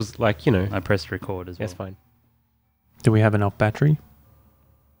was like, you know. I pressed record as well. That's fine. Do we have enough battery?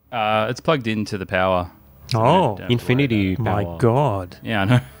 It's plugged into the power. Oh, don't have to worry Infinity about my power. God. it. Yeah, I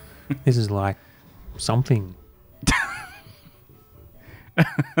know. This is like something.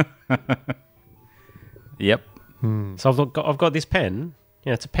 Yep. So I've got this pen.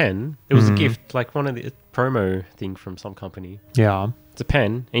 Yeah, it's a pen. It was a gift, like one of the promo thing from some company. Yeah. It's a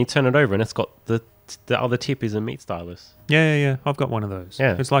pen, and you turn it over, and it's got the other tip is a meat stylus. Yeah. I've got one of those.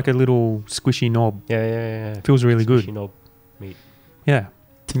 Yeah. It's like a little squishy knob. Yeah. Feels really good. Squishy knob meat. Yeah.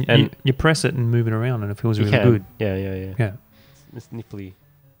 And- you press it and move it around and it feels You really can. good. Yeah. Yeah. It's nipply.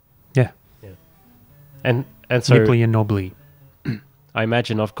 Yeah. And so Nipply and knobbly. I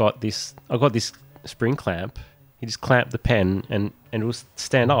imagine I've got this spring clamp. You just clamp the pen and it will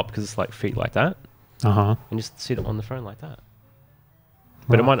stand up because it's like feet like that, Uh-huh. and just sit it on the phone like that.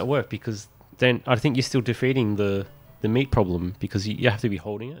 But it Right. might not work because then I think you're still defeating the meat problem because you have to be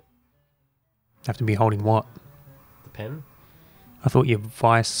holding it, Have to be holding what? the pen. I thought your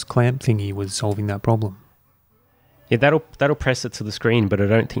vice clamp thingy was solving that problem. Yeah, that'll press it to the screen, but I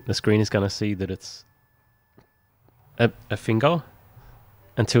don't think the screen is going to see that it's a finger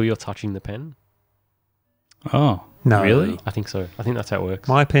until you're touching the pen. Oh, No. really? I think so. I think that's how it works.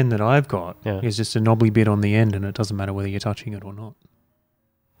 My pen that I've got Yeah. is just a knobbly bit on the end and it doesn't matter whether you're touching it or not.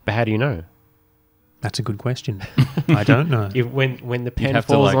 But how do you know? That's a good question. I don't know. When the pen have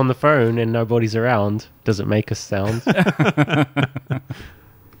to, falls like- on the phone and nobody's around, does it make a sound? Does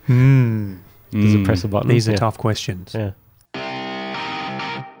it press a button? These are Yeah. tough questions. Yeah.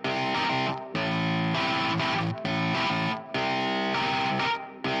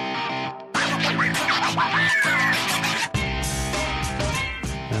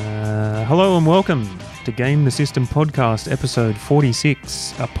 Hello and welcome to Game the System Podcast, episode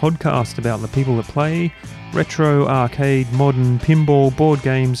 46, a podcast about the people that play retro, arcade, modern, pinball, board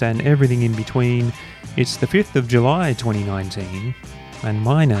games, and everything in between. It's the 5th of July 2019, and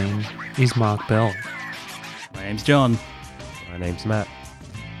my name is Mark Bell. My name's John. My name's Matt.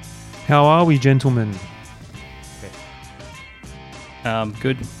 How are we, gentlemen?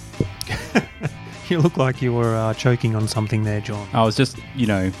 Good. You look like you were choking on something there, John. I was just,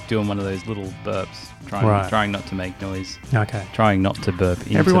 doing one of those little burps, trying not to make noise, Okay. trying not to burp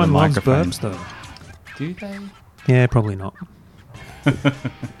into Everyone the loves microphone. burps, though. Do they? Yeah, probably not.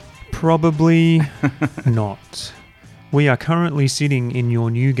 Probably not. We are currently sitting in your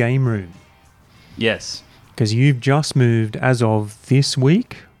new game room Yes. because you've just moved as of this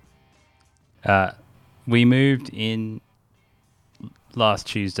week. We moved in last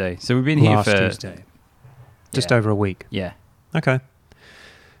Tuesday, so we've been here Last for Tuesday. Just Yeah. over a week. Yeah. Okay.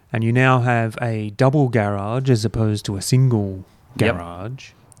 And you now have a double garage as opposed to a single Yep.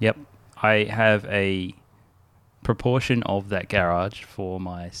 garage. Yep. I have a proportion of that garage for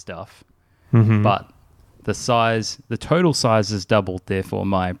my stuff, Mm-hmm. but the total size has doubled, therefore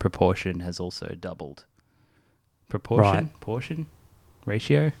my proportion has also doubled. Proportion? Right. Portion?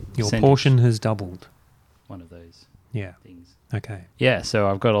 Ratio? Your Percentage? portion has doubled. One of those Yeah. things. Okay. Yeah, so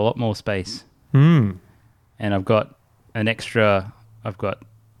I've got a lot more space. Hmm. And I've got an extra,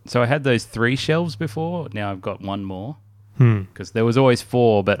 so I had those 3 shelves before, now I've got one more. Hmm. Because there was always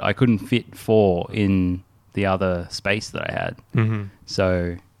 4, but I couldn't fit 4 in the other space that I had. Mm-hmm.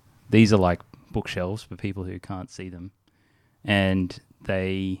 So these are like bookshelves for people who can't see them. And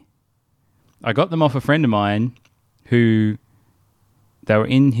I got them off a friend of mine who, they were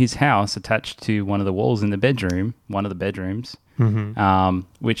in his house attached to one of the walls in the bedroom, one of the bedrooms,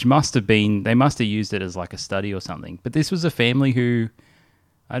 which they must have used it as like a study or something. But this was a family who,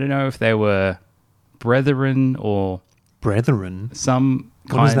 I don't know if they were brethren or Brethren? some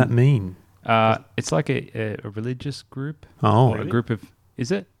kind. What does that mean? It's like a religious group. Oh, Or a group of,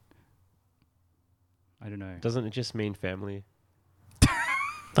 is it? I don't know. Doesn't it just mean family?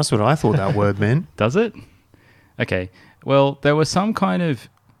 that's what I thought that word meant. Does it? Okay. Well, there was some kind of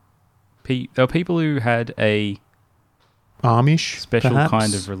there were people who had a Amish, special perhaps?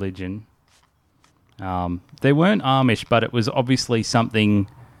 kind of religion. They weren't Amish, but it was obviously something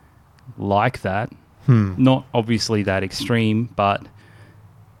like that. Not obviously that extreme, but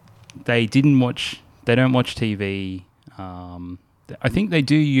they don't watch TV. I think they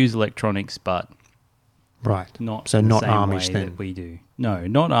do use electronics, but Right. not So in the not same Amish way then. that we do. No,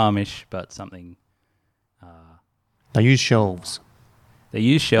 not Amish, but something. They use shelves They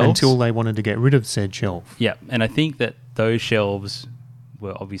use shelves until they wanted to get rid of said shelf. Yeah, and I think that those shelves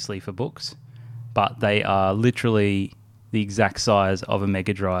were obviously for books, but they are literally the exact size of a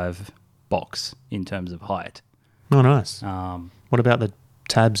Mega Drive box in terms of height. Oh, nice. Um, What about the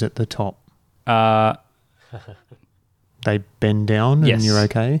tabs at the top? They bend down and Yes. you're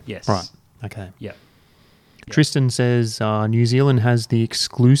okay? Yes. Right. Okay. Yep. Yep. Tristan says New Zealand has the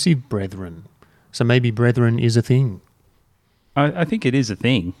exclusive Brethren. So maybe Brethren is a thing. I think it is a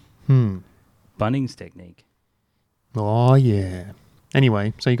thing. Bunnings technique. Oh, yeah.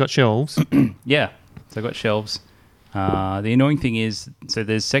 Anyway, so you got shelves. Yeah. So I got shelves. The annoying thing is, so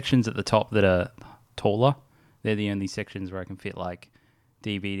there's sections at the top that are taller. They're the only sections where I can fit like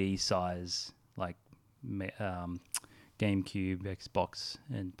DVD size, like GameCube, Xbox,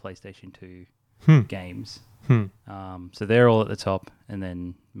 and PlayStation 2 games. So they're all at the top, and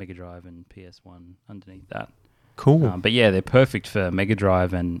then Mega Drive and PS1 underneath that. Cool. But yeah, they're perfect for Mega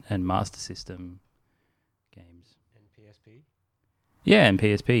Drive and Master System games. And PSP? Yeah, and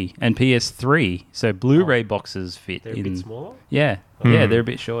PSP and PS3. So Blu-ray boxes fit They're a in. bit smaller? Yeah, yeah, they're a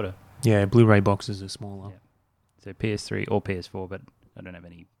bit shorter. Yeah, Blu-ray boxes are smaller. Yeah. So PS3 or PS4, but I don't have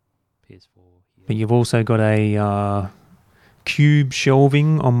any PS4 here. But you've also got a cube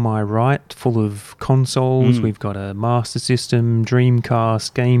shelving on my right full of consoles. We've got a Master System,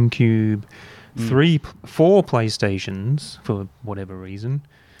 Dreamcast, GameCube, 4 PlayStations for whatever reason.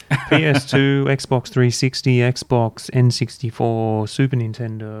 PS2, Xbox 360, Xbox, N64, Super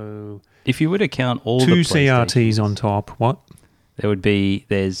Nintendo. If you were to count all 2 the CRTs on top. What? there would be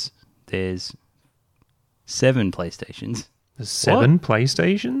there's 7 PlayStations. There's 7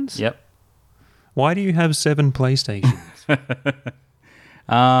 PlayStations? Yep. Why do you have 7 PlayStations?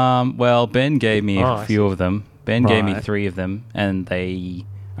 Well, Ben gave me a few of them. Ben gave me Right. 3 of them, and they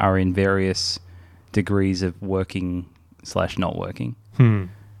are in various degrees of working / not working.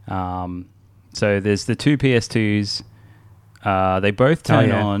 So there's the 2 PS2s. They both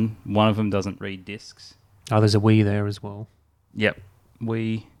turn on. One of them doesn't read discs. Oh, there's a Wii there as well. Yep.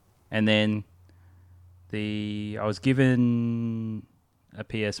 And then I was given a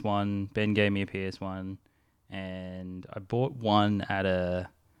PS1. Ben gave me a PS1, and I bought one at a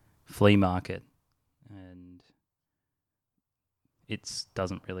flea market, and it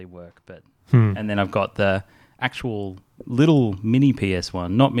doesn't really work. But and then I've got the actual little mini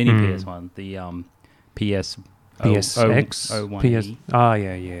PS1, not mini PS1, the PSX, PS. Ah,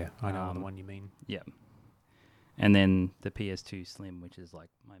 yeah. I know the one you mean. Yeah. And then the PS2 Slim, which is like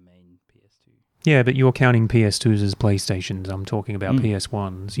my main PS2. Yeah, but you're counting PS2s as PlayStations. I'm talking about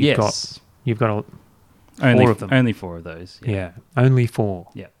PS1s. You've got only 4 of them. Only 4 of those. Yeah, only 4.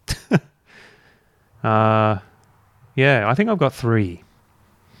 Yeah. Yeah, I think I've got 3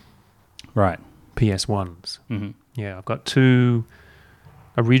 Right. PS1s. Mm-hmm. Yeah, I've got 2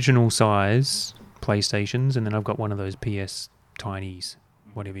 original size PlayStations, and then I've got one of those PS Tinies,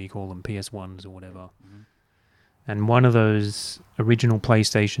 whatever you call them, PS1s or whatever. And one of those original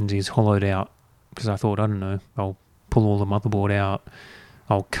PlayStations is hollowed out because I thought, I don't know, I'll pull all the motherboard out.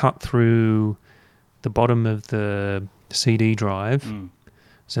 I'll cut through the bottom of the CD drive.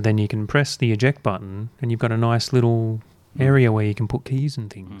 So then you can press the eject button and you've got a nice little area where you can put keys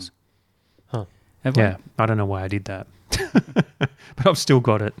and things. Yeah, I don't know why I did that. But I've still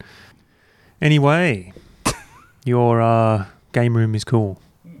got it. Anyway, your game room is cool.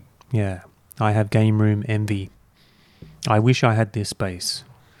 Yeah, I have game room envy. I wish I had this space.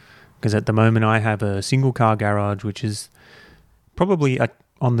 Because at the moment I have a single car garage, which is probably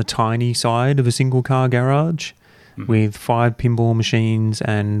on the tiny side of a single car garage, with 5 pinball machines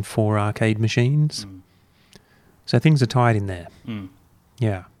and 4 arcade machines. So things are tight in there.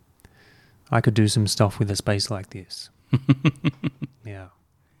 Yeah. I could do some stuff with a space like this. Yeah.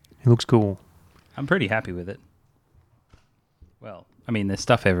 It looks cool. I'm pretty happy with it. Well, I mean, there's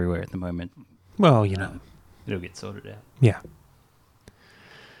stuff everywhere at the moment. Well, you know. It'll get sorted out. Yeah.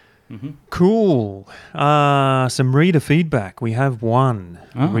 Cool. Some reader feedback. We have one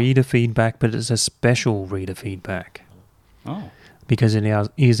reader feedback, but it's a special reader feedback. Oh. Because it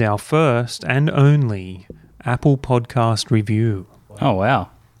is our first and only Apple Podcast review. Oh, wow.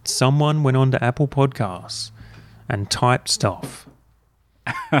 Someone went on to Apple Podcasts and typed stuff.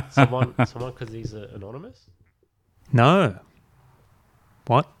 Someone, because he's anonymous? No.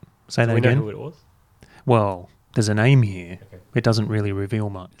 What? Say that We know again? who it was? Well, there's a name here. Okay. It doesn't really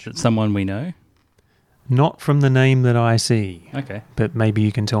reveal much. Is it someone we know? Not from the name that I see, Okay. but maybe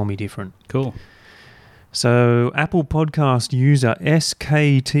you can tell me different. Cool. So, Apple Podcast user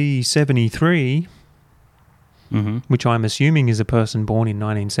SKT73, which I'm assuming is a person born in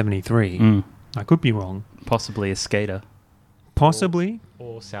 1973. I could be wrong. Possibly a skater. Possibly.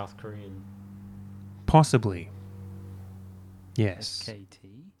 Or South Korean Possibly. Yes. KT.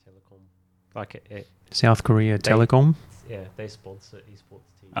 telecom. Like, South Korea Telecom. yeah, they sponsor esports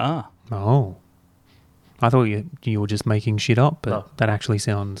teams. Ah. Oh. I thought you were just making shit up, but No. that actually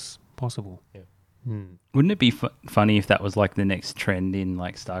sounds possible. Yeah. Wouldn't it be funny if that was like the next trend in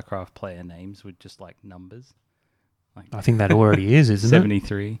like StarCraft player names with just like numbers? Like I think that already is, isn't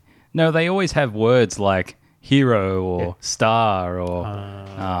 73. No, they always have words like hero or star or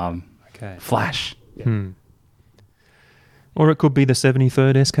okay. flash. Or it could be the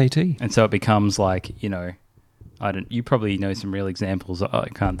 73rd SKT. And so it becomes like, you probably know some real examples. I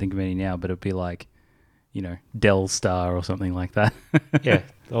can't think of any now, but it'd be like, Dell Star or something like that. Yeah,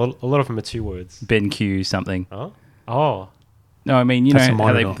 a lot of them are 2 words. BenQ something. Oh. No, I mean, That's a how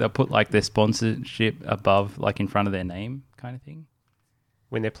monitor. they put like their sponsorship above, like in front of their name kind of thing?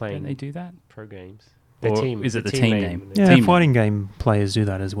 When they're Don't playing they do that? pro games. Or is it the team name? Yeah, Team fighting game players do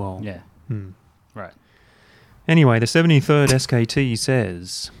that as well. Yeah. Right. Anyway, the 73rd SKT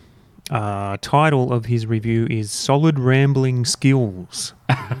says, title of his review is Solid Rambling Skills,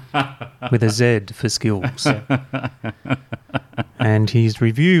 with a Z for skills. And his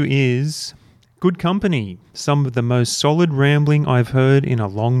review is, good company, some of the most solid rambling I've heard in a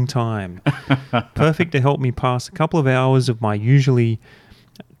long time. Perfect to help me pass a couple of hours of my usually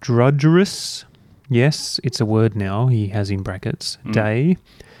drudgerous, yes, it's a word now, he has in brackets, day.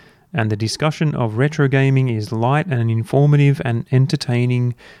 And the discussion of retro gaming is light and informative and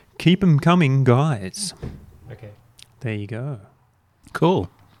entertaining. Keep 'em coming, guys. Okay. There you go. Cool.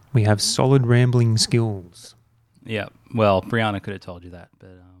 We have solid rambling skills. Yeah. Well, Brianna could have told you that,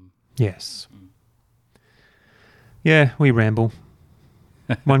 but Yes. Yeah, we ramble.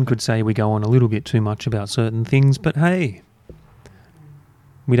 One could say we go on a little bit too much about certain things, but hey,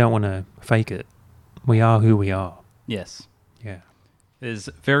 we don't want to fake it. We are who we are. yes. Yeah. There's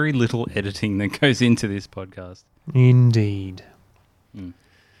very little editing that goes into this podcast. Indeed.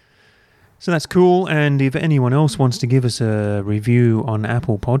 So that's cool. And if anyone else wants to give us a review on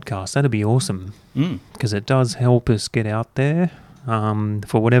Apple Podcasts, that'd be awesome. Because it does help us get out there.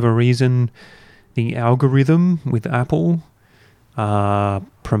 For whatever reason, the algorithm with Apple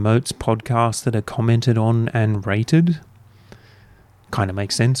promotes podcasts that are commented on and rated. Kind of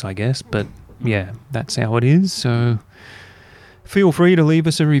makes sense, I guess. But yeah, that's how it is. So feel free to leave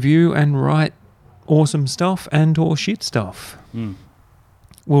us a review and write awesome stuff and or shit stuff.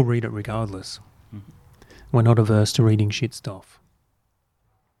 We'll read it regardless. We're not averse to reading shit stuff.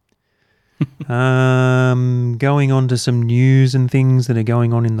 Going on to some news and things that are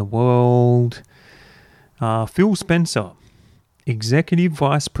going on in the world. Phil Spencer, Executive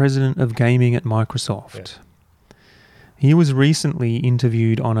Vice President of Gaming at Microsoft. He was recently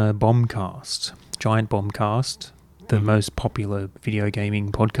interviewed on a Bombcast, Giant Bombcast, the most popular video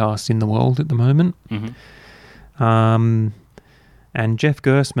gaming podcast in the world at the moment. And Jeff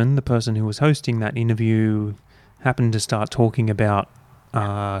Gerstmann, the person who was hosting that interview, happened to start talking about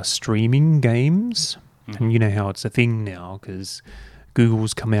streaming games. And you know how it's a thing now because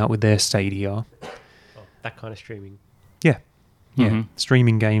Google's come out with their Stadia. Oh, that kind of streaming. Yeah.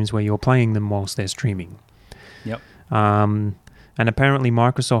 Streaming games where you're playing them whilst they're streaming. Yep. And apparently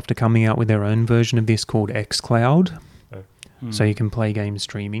Microsoft are coming out with their own version of this called xCloud. So you can play games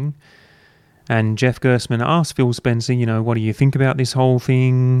streaming. And Jeff Gerstmann asked Phil Spencer, what do you think about this whole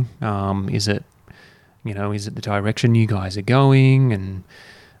thing? Is it the direction you guys are going? And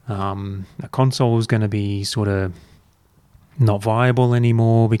a console is going to be sort of not viable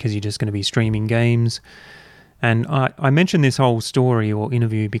anymore because you're just going to be streaming games. And I mentioned this whole story or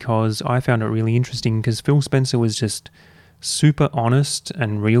interview because I found it really interesting because Phil Spencer was just super honest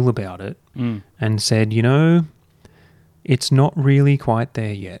and real about it and said, it's not really quite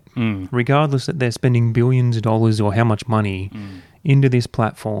there yet. Regardless that they're spending billions of dollars or how much money into this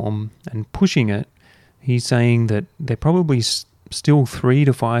platform and pushing it, he's saying that they're probably still 3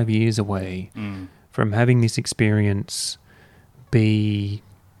 to 5 years away from having this experience be,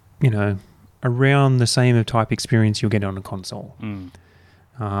 around the same type experience you'll get on a console.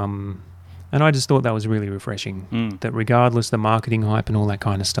 And I just thought that was really refreshing, that regardless the marketing hype and all that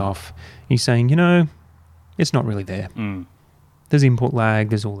kind of stuff, he's saying, it's not really there. There's input lag,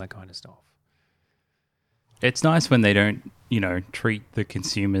 there's all that kind of stuff. It's nice when they don't, treat the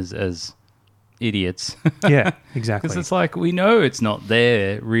consumers as idiots. Yeah, exactly. Because it's like, we know it's not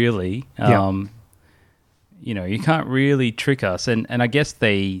there, really. You can't really trick us. And I guess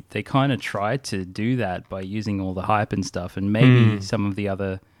they kind of try to do that by using all the hype and stuff. And maybe some of the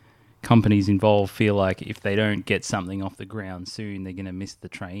other companies involved feel like if they don't get something off the ground soon, they're going to miss the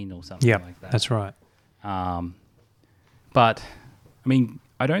train or something like that. That's right. But, I mean,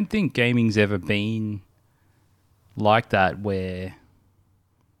 I don't think gaming's ever been like that where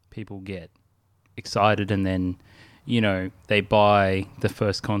people get excited and then, they buy the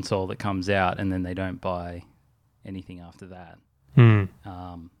first console that comes out and then they don't buy anything after that.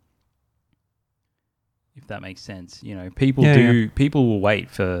 if that makes sense. You know, people Yeah, people will wait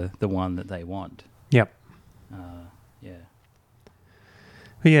for the one that they want. Yep. Yeah.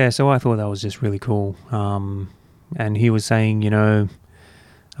 But yeah, so I thought that was just really cool. And he was saying,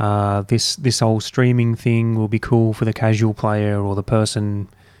 this whole streaming thing will be cool for the casual player or the person,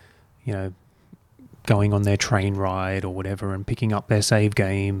 going on their train ride or whatever and picking up their save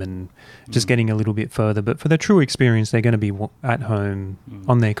game and just getting a little bit further. But for the true experience, they're going to be at home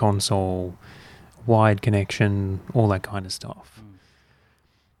on their console, wide connection, all that kind of stuff.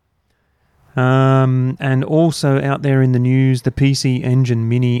 And also out there in the news, the PC Engine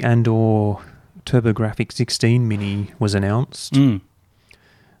Mini and/or TurboGrafx 16 Mini was announced.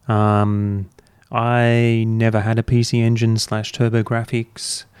 I never had a PC Engine /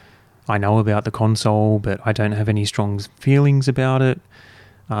 TurboGrafx. I know about the console, but I don't have any strong feelings about it.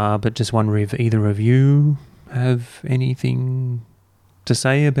 But just wonder if either of you have anything to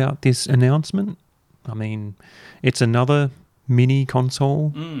say about this announcement. I mean, it's another mini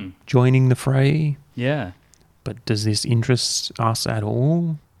console joining the fray. Yeah. But does this interest us at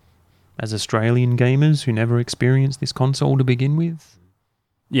all as Australian gamers who never experienced this console to begin with?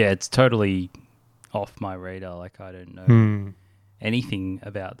 Yeah, it's totally off my radar. Like, I don't know anything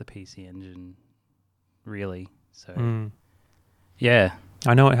about the PC Engine, really. So, yeah.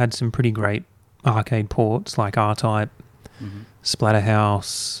 I know it had some pretty great arcade ports like R-Type,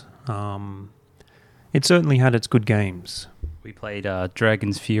 Splatterhouse. It certainly had its good games. We played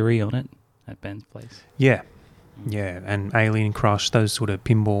Dragon's Fury on it at Ben's place. Yeah, and Alien Crush, those sort of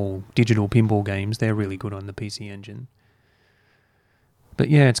digital pinball games, they're really good on the PC Engine. But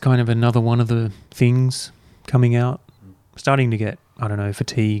yeah, it's kind of another one of the things coming out. Starting to get,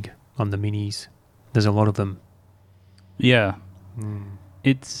 fatigue on the minis. There's a lot of them. Yeah.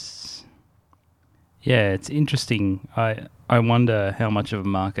 It's interesting. I wonder how much of a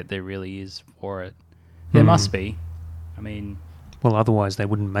market there really is for it. There must be. I mean... Well, otherwise they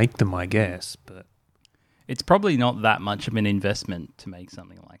wouldn't make them, I guess. But it's probably not that much of an investment to make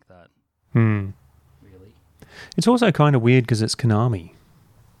something like that. Really. It's also kind of weird because it's Konami.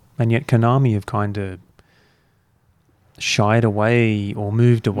 And yet Konami have kind of shied away or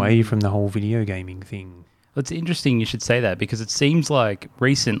moved away from the whole video gaming thing. Well, it's interesting you should say that because it seems like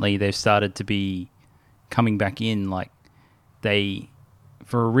recently they've started to be coming back in. Like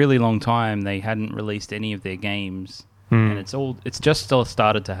for a really long time, they hadn't released any of their games. And it's just still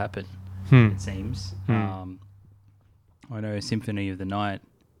started to happen, it seems. I know Symphony of the Night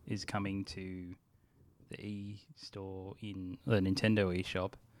is coming to the eStore in the Nintendo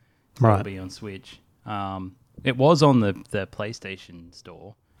eShop. Right. It'll be on Switch. It was on the PlayStation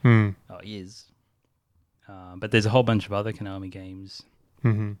Store. Oh, it is. But there's a whole bunch of other Konami games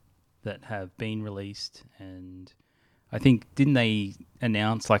that have been released. And I think, didn't they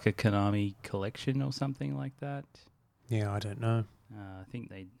announce like a Konami collection or something like that? Yeah, I don't know. I think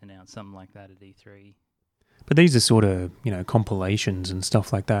they announced something like that at E3. But these are sort of, compilations and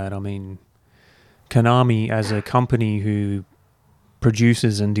stuff like that. I mean, Konami as a company who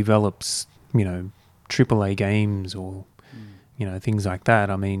produces and develops, AAA games or, things like that.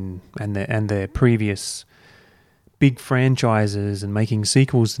 I mean, and their previous big franchises and making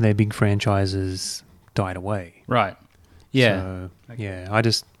sequels to their big franchises died away. Right. Yeah. So, yeah, I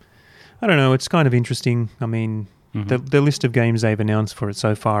don't know. It's kind of interesting. I mean, the list of games they've announced for it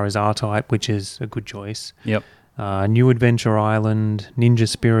so far is R-Type, which is a good choice. Yep. New Adventure Island, Ninja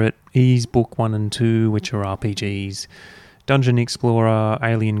Spirit, Ys Book 1 and 2, which are RPGs, Dungeon Explorer,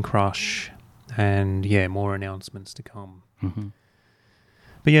 Alien Crush, and more announcements to come.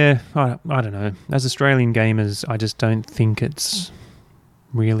 But yeah, I don't know. As Australian gamers, I just don't think it's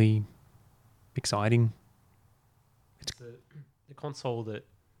really exciting. It's the console that,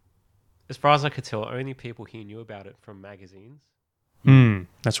 as far as I could tell, only people here knew about it from magazines.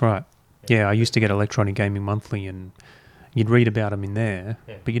 That's right. Yeah, I used to get Electronic Gaming Monthly and you'd read about them in there,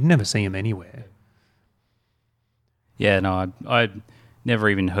 but you'd never see them anywhere. Yeah, no, I'd never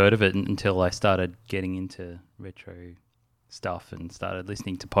even heard of it until I started getting into retro stuff and started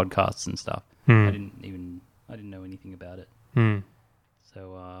listening to podcasts and stuff. I didn't know anything about it.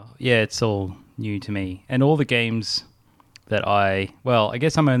 So, it's all new to me. And all the games that I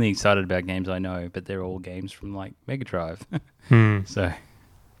guess I'm only excited about games I know, but they're all games from like Mega Drive. So,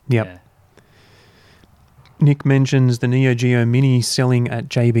 yep. Yeah. Nick mentions the Neo Geo Mini selling at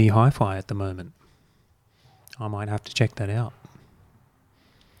JB Hi-Fi at the moment. I might have to check that out.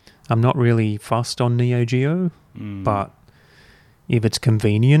 I'm not really fussed on Neo Geo, but if it's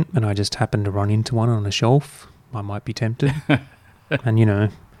convenient and I just happen to run into one on a shelf, I might be tempted.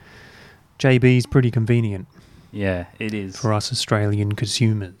 And, JB's pretty convenient. Yeah, it is. For us Australian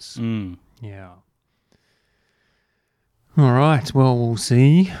consumers. Yeah. All right. Well, we'll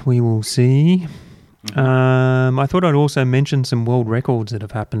see. We will see. I thought I'd also mention some world records that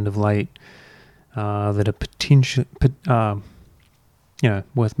have happened of late that are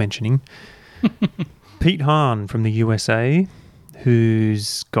worth mentioning. Pete Hahn from the USA,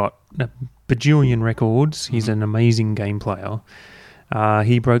 who's got a bajillion records. He's an amazing game player.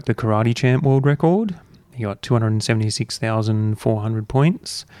 He broke the Karate Champ world record. He got 276,400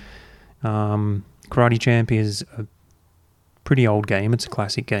 points. Karate Champ is a pretty old game. It's a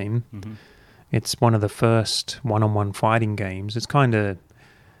classic game. Mm-hmm. It's one of the first one-on-one fighting games. It's kind of,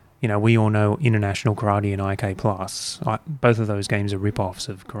 we all know International Karate and IK Plus. Both of those games are rip-offs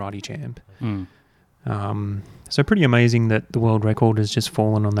of Karate Champ. Mm. So pretty amazing that the world record has just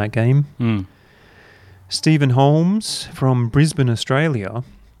fallen on that game. Mm. Stephen Holmes from Brisbane, Australia.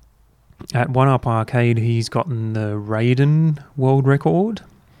 At One Up Arcade, he's gotten the Raiden world record.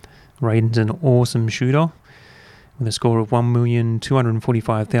 Raiden's an awesome shooter with a score of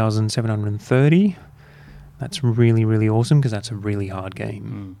 1,245,730. That's really, really awesome because that's a really hard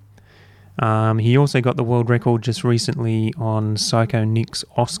game. He also got the world record just recently on Psycho Nick's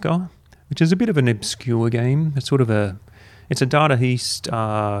Oscar, which is a bit of an obscure game. It's it's a Data East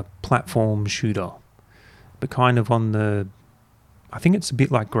platform shooter, but kind of I think it's a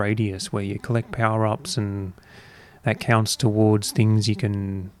bit like Gradius, where you collect power-ups and that counts towards things you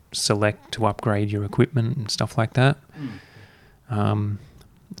can select to upgrade your equipment and stuff like that.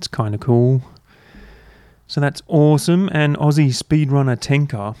 It's kind of cool. So that's awesome. And Aussie speedrunner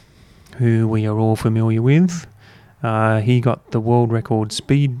Tenka, who we are all familiar with, he got the world record,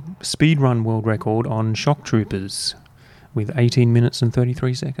 speedrun world record on Shock Troopers with 18 minutes and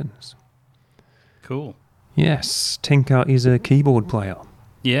 33 seconds. Cool. Yes, Tenka is a keyboard player.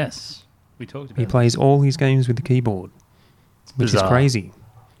 Yes. We talked about He plays all his games with the keyboard, which is crazy.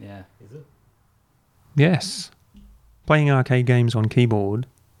 Yeah. Is it? Yes. Playing arcade games on keyboard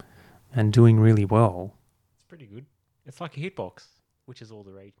and doing really well. It's pretty good. It's like a hitbox, which is all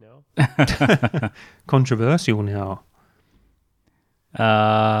the rage now. Controversial now.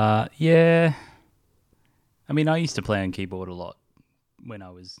 Yeah. I mean, I used to play on keyboard a lot when I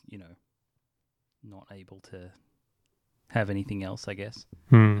was, not able to have anything else, I guess.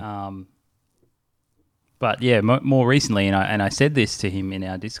 But yeah, more recently, and I said this to him in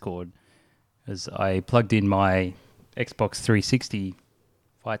our Discord, as I plugged in my Xbox 360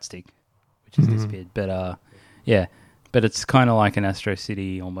 Fight Stick, which has disappeared. But but it's kind of like an Astro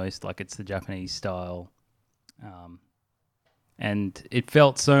City, almost like it's the Japanese style, and it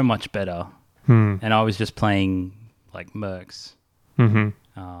felt so much better. And I was just playing like Mercs.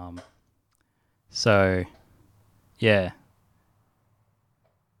 So, yeah.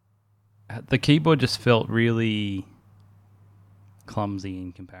 The keyboard just felt really clumsy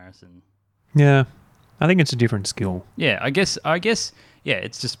in comparison. Yeah. I think it's a different skill. Yeah, I guess, yeah,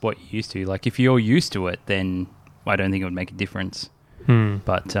 it's just what you're used to. Like, if you're used to it, then I don't think it would make a difference.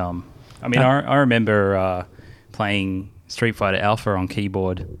 But, I mean, I remember playing Street Fighter Alpha on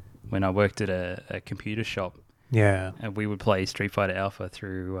keyboard when I worked at a computer shop. Yeah. And we would play Street Fighter Alpha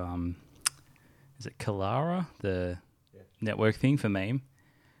through, is it Kalara, the network thing for MAME?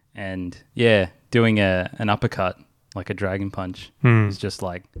 And yeah, doing an uppercut, like a dragon punch, is just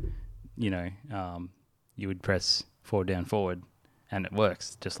like, you would press forward, down, forward, and it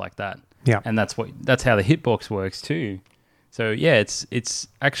works just like that. Yeah. And that's how the hitbox works too. So yeah, it's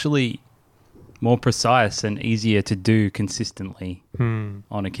actually more precise and easier to do consistently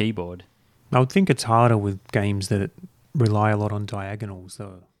on a keyboard. I would think it's harder with games that rely a lot on diagonals,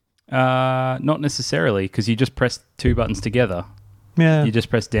 though. Not necessarily, because you just press two buttons together. Yeah. You just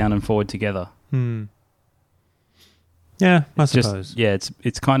press down and forward together. Yeah, I It's suppose.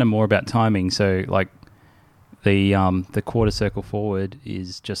 it's kind of more about timing. So like the quarter circle forward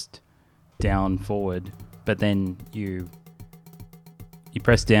is just down forward, but then you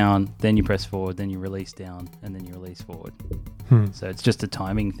press down, then you press forward, then you release down, and then you release forward. So it's just a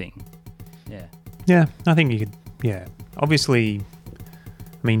timing thing. Yeah. Yeah, I think you could. Yeah, obviously,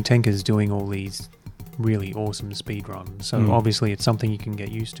 I mean, Tenka's doing all these really awesome speed runs, so obviously it's something you can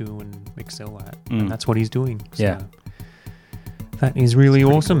get used to and excel at, and that's what he's doing. So Yeah. that is really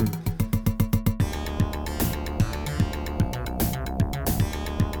awesome.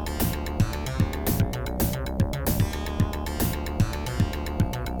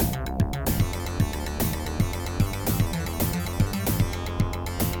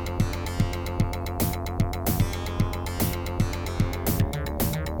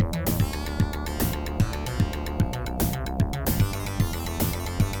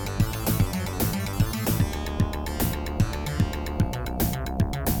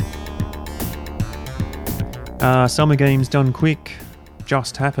 Summer Games Done Quick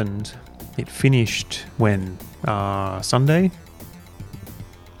just happened. It finished when? Sunday?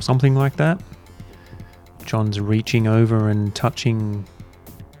 Something like that. John's reaching over and touching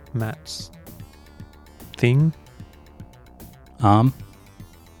Matt's thing.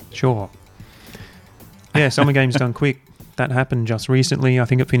 Sure. Yeah, Summer Games Done Quick. That happened just recently. I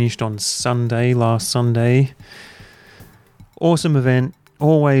think it finished on Sunday, last Sunday. Awesome event.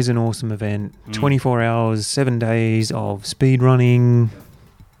 Always an awesome event. 24 hours, 7 days of speed running.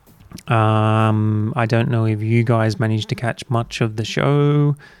 I don't know if you guys managed to catch much of the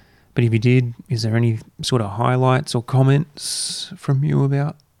show, but if you did, is there any sort of highlights or comments from you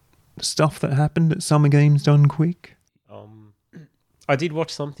about stuff that happened at Summer Games Done Quick? I did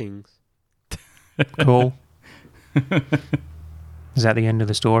watch some things. Cool. Is that the end of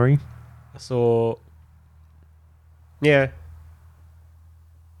the story? I saw... Yeah.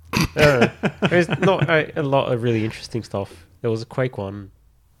 There's not a lot of really interesting stuff. There was a Quake one.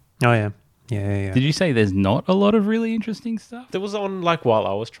 Oh, yeah. Yeah. Did you say there's not a lot of really interesting stuff? There was on while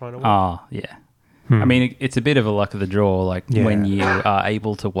I was trying to watch. Ah, yeah. I mean, it's a bit of a luck of the draw, when you are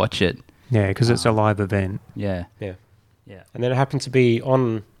able to watch it. Yeah, because it's a live event. Yeah. And then it happened to be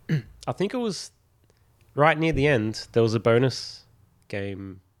on, I think it was right near the end, there was a bonus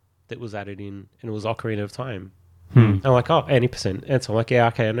game that was added in, and it was Ocarina of Time. I'm like, 80%. And so I'm like, yeah,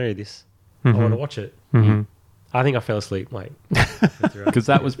 okay, I know this. I want to watch it. I think I fell asleep, because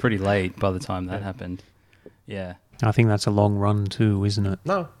that was pretty late by the time that happened. Yeah. I think that's a long run too, isn't it?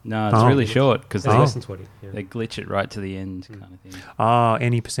 No, it's really short because it's less than 20. They glitch it right to the end kind of thing.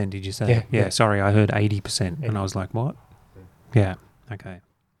 Any percent, did you say? Yeah. Sorry, I heard 80%, and I was like, what? Yeah. Okay.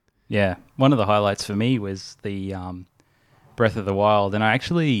 Yeah. One of the highlights for me was the Breath of the Wild, and I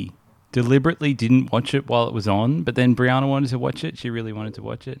actually deliberately didn't watch it while it was on, but then Brianna wanted to watch it. She really wanted to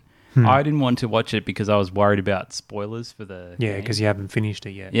watch it. I didn't want to watch it because I was worried about spoilers for the game. Because you haven't finished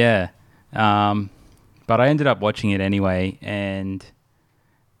it yet. Yeah. But I ended up watching it anyway, and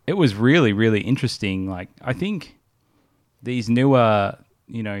it was really, really interesting. I think these newer,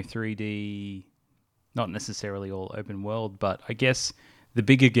 3D, not necessarily all open world, but I guess the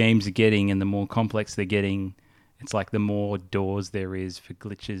bigger games are getting and the more complex they're getting, it's like the more doors there is for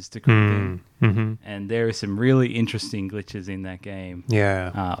glitches to creep in. And there are some really interesting glitches in that game.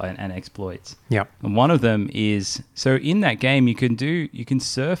 Yeah. And exploits. Yeah. And one of them is, so in that game you can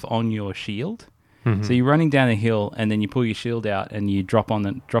surf on your shield. So you're running down a hill and then you pull your shield out and you drop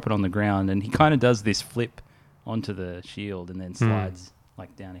it on the ground, and he kind of does this flip onto the shield and then slides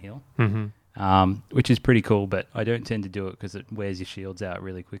down a hill. Which is pretty cool, but I don't tend to do it because it wears your shields out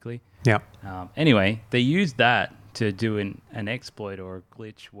really quickly. Yeah. Anyway, they used that to do an exploit or a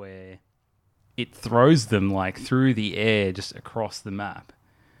glitch where it throws them through the air just across the map.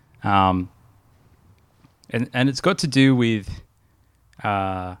 And it's got to do with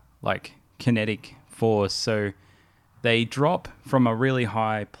kinetic force. So they drop from a really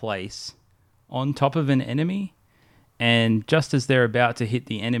high place on top of an enemy, and just as they're about to hit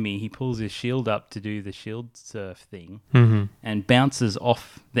the enemy, he pulls his shield up to do the shield surf thing and bounces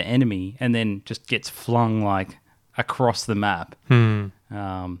off the enemy and then just gets flung across the map. Yeah,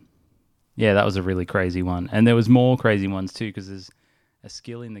 that was a really crazy one. And there was more crazy ones too, because there's a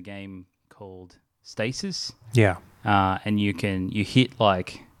skill in the game called stasis. Yeah. And you hit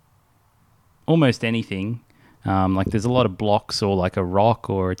almost anything. There's a lot of blocks or a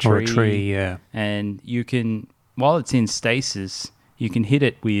rock or a tree. Or a tree, yeah. And you can, while it's in stasis, you can hit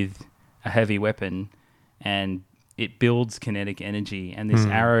it with a heavy weapon and it builds kinetic energy, and this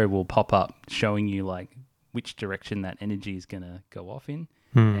arrow will pop up showing you which direction that energy is going to go off in.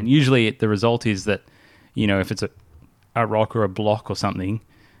 And usually the result is that, if it's a rock or a block or something,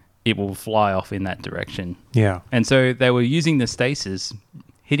 it will fly off in that direction. Yeah. And so they were using the stasis,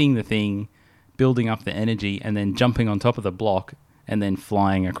 hitting the thing, building up the energy, and then jumping on top of the block and then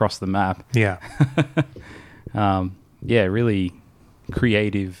flying across the map. Yeah. Really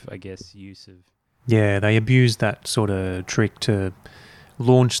creative, I guess, use of... Yeah, they abused that sort of trick to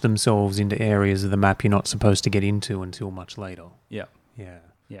launch themselves into areas of the map you're not supposed to get into until much later. Yeah. Yeah.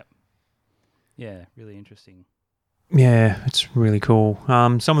 Yeah, really interesting. Yeah, it's really cool.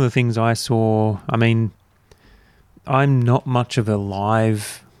 Some of the things I saw, I'm not much of a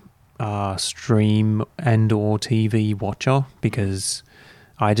live stream and or TV watcher, because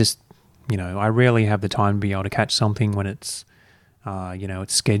I just, I rarely have the time to be able to catch something when it's,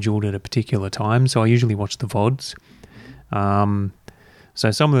 it's scheduled at a particular time. So I usually watch the VODs.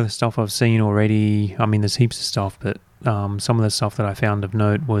 So some of the stuff I've seen already, there's heaps of stuff, but some of the stuff that I found of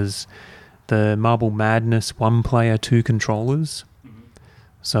note was the Marble Madness 1-player 2 controllers.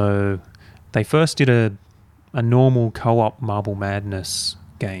 So they first did a a normal co-op Marble Madness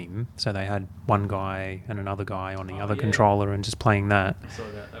game. So they had one guy and another guy on the other controller and just playing that. I saw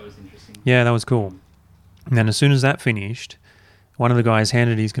that. That was interesting. Yeah, that was cool. And then as soon as that finished, one of the guys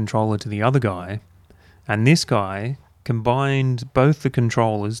handed his controller to the other guy, and this guy combined both the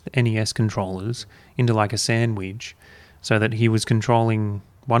controllers, the NES controllers, into like a sandwich, so that he was controlling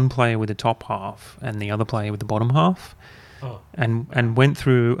one player with the top half and the other player with the bottom half, and went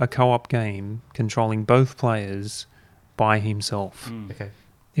through a co-op game controlling both players by himself. Okay.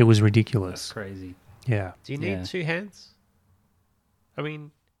 It was ridiculous. That's crazy. Yeah. Do you need two hands? I mean...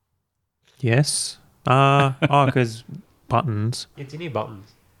 Yes. Because buttons. Yeah, do you need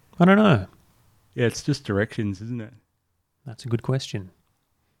buttons? I don't know. Yeah, it's just directions, isn't it? That's a good question.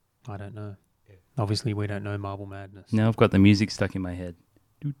 I don't know. Yeah. Obviously, we don't know Marble Madness. Now I've got the music stuck in my head.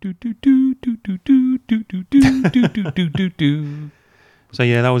 Do, do, do, do, do, do, do, do, do, do, do, do, do, do, do. So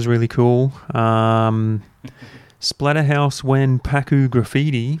yeah, that was really cool. Splatterhouse when Paku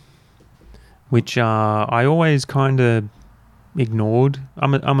Graffiti, which I always kind of ignored.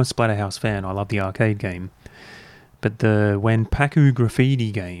 I'm a Splatterhouse fan. I love the arcade game, but the when Paku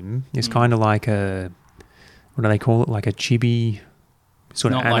Graffiti game is kind of like a, what do they call it? Like a chibi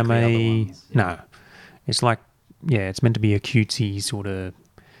sort of Not like anime. the other ones, yeah. No, it's like, yeah, it's meant to be a cutesy sort of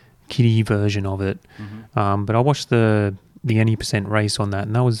kiddie version of it. But I watched the any percent race on that,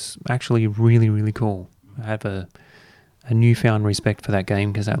 and that was actually really, really cool. I have a newfound respect for that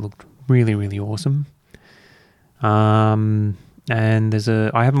game because that looked really, really awesome. And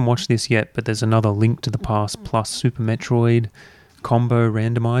I haven't watched this yet, but there's another Link to the Past plus Super Metroid combo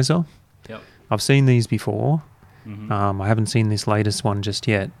randomizer. Yep. I've seen these before. Mm-hmm. I haven't seen this latest one just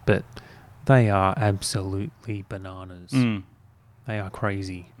yet, but they are absolutely bananas. They are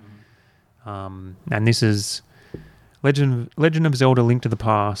crazy. And this is Legend of Zelda Link to the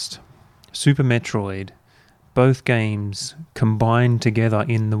Past, Super Metroid, both games combined together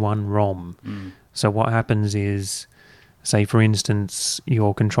in the one ROM. So what happens is, say for instance,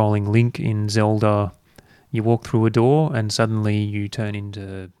 you're controlling Link in Zelda, you walk through a door and suddenly you turn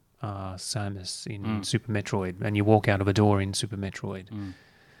into Samus in Super Metroid, and you walk out of a door in Super Metroid.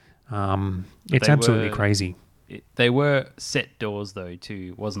 It's absolutely crazy. They were set doors though too.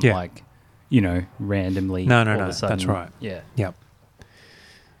 It wasn't Yeah. like, randomly. No, all of a that's sudden. right. Yeah. Yep.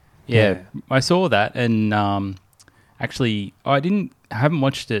 Yeah, Yeah. I saw that, and actually, I haven't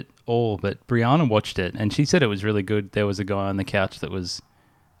watched it all, but Brianna watched it, and she said it was really good. There was a guy on the couch that was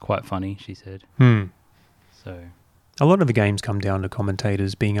quite funny, she said. So A lot of the games come down to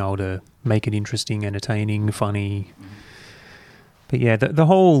commentators being able to make it interesting, entertaining, funny. But yeah, the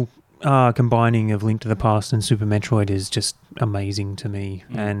whole combining of Link to the Past and Super Metroid is just amazing to me.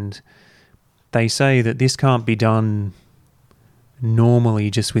 And they say that this can't be done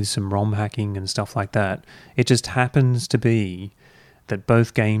normally just with some ROM hacking and stuff like that. It just happens to be that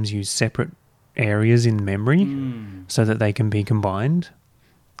both games use separate areas in memory so that they can be combined,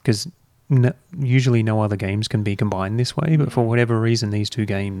 because usually no other games can be combined this way, but for whatever reason these two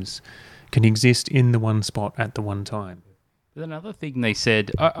games can exist in the one spot at the one time. There's another thing they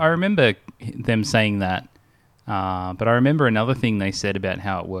said. I remember them saying that, but I remember another thing they said about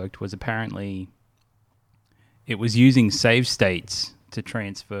how it worked was apparently it was using save states to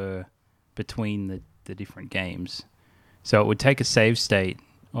transfer between the different games. So it would take a save state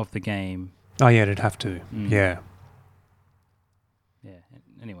of the game. Oh yeah, it'd have to. Yeah. Yeah.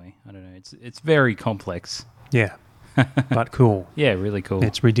 Anyway, I don't know. It's very complex. Yeah. But cool. Yeah, really cool.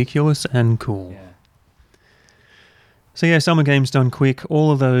 It's ridiculous and cool. Yeah. So yeah, Summer Games Done Quick.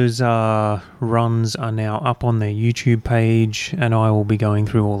 All of those runs are now up on their YouTube page, and I will be going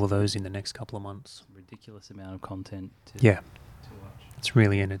through all of those in the next couple of months. Ridiculous amount of content to Yeah. to watch. It's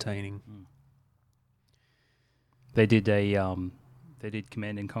really entertaining. They did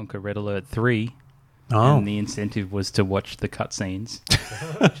Command and Conquer Red Alert 3. Oh. And the incentive was to watch the cutscenes,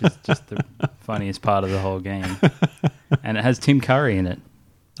 which is just the funniest part of the whole game. And it has Tim Curry in it.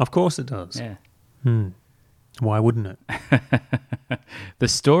 Of course it does. Yeah. Why wouldn't it? The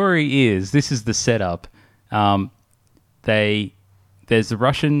story is, this is the setup. There's a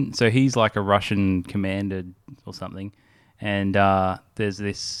Russian, so he's like a Russian commander or something. And there's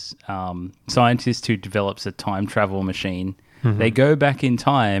this scientist who develops a time travel machine. They go back in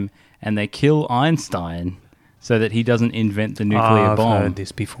time and they kill Einstein so that he doesn't invent the nuclear bomb. I've heard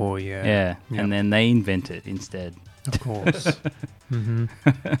this before, yeah. Yeah, Yep. and then they invent it instead. Of course.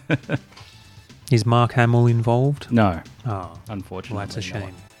 Is Mark Hamill involved? No, Oh, unfortunately. well, that's a not.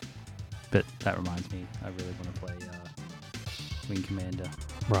 shame. But that reminds me, I really want to play Wing Commander.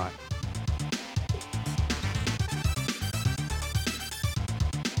 Right.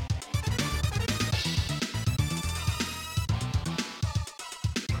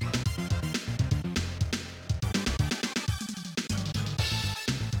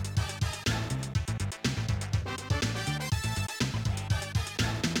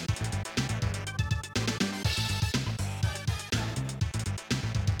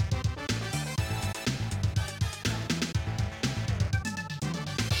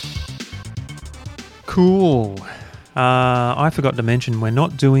 Cool. I forgot to mention we're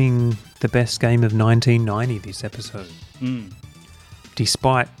not doing the best game of 1990 this episode.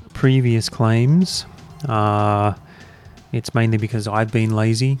 Despite previous claims, it's mainly because I've been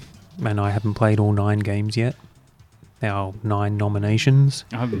lazy and I haven't played all 9 games yet. Our 9 nominations.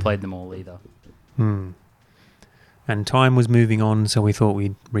 I haven't played them all either. And time was moving on, so we thought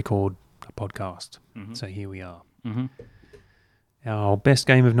we'd record a podcast. So here we are. Our best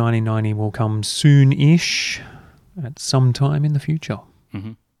game of 1990 will come soon-ish, at some time in the future.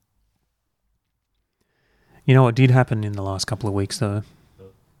 You know what did happen in the last couple of weeks, though?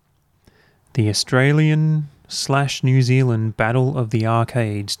 The Australian/New Zealand Battle of the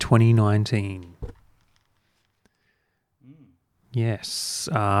Arcades 2019. Yes,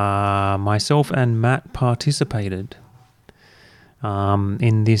 myself and Matt participated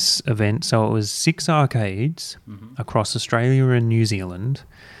in this event. So it was 6 arcades across Australia and New Zealand,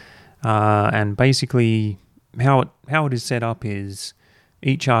 and basically how it is set up is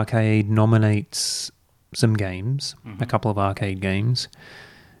each arcade nominates some games, a couple of arcade games.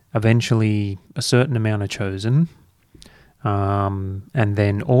 Eventually, a certain amount are chosen, and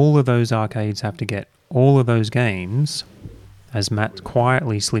then all of those arcades have to get all of those games. As Matt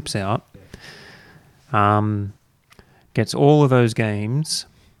quietly slips out, gets all of those games,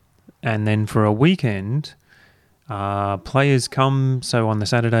 and then for a weekend, players come. So on the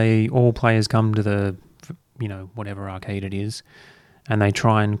Saturday, all players come to the, whatever arcade it is, and they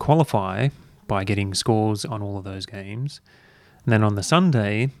try and qualify by getting scores on all of those games. And then on the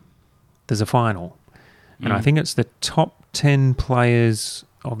Sunday, there's a final, and I think it's the top 10 players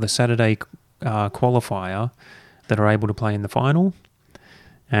of the Saturday qualifier that are able to play in the final.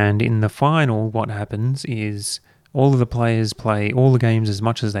 And in the final, what happens is all of the players play all the games as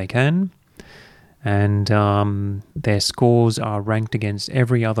much as they can, and their scores are ranked against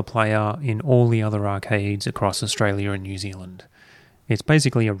every other player in all the other arcades across Australia and New Zealand. It's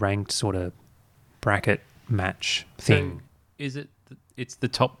basically a ranked sort of bracket match thing. So is it? It's the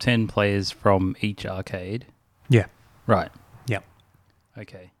top 10 players from each arcade? Yeah. Right. Yep.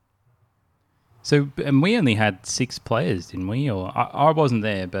 Okay. So, and we only had 6 players, didn't we? Or I wasn't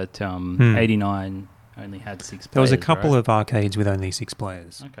there, but 89 only had 6 players. There was a couple right? of arcades with only 6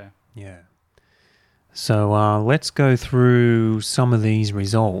 players. Okay. Yeah. So let's go through some of these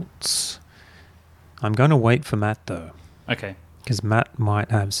results. I'm going to wait for Matt, though. Okay. Because Matt might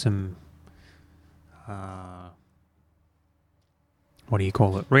have some, what do you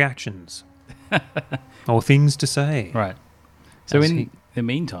call it? Reactions. Or things to say. Right. So in the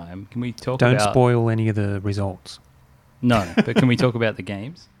meantime, can we talk Don't about... spoil any of the results. No, but can we talk about the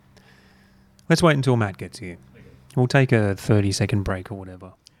games? Let's wait until Matt gets here. Okay. We'll take a 30-second break or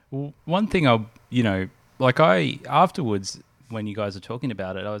whatever. Well, one thing afterwards, when you guys are talking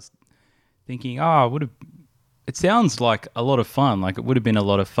about it, I was thinking, it sounds like a lot of fun. Like it would have been a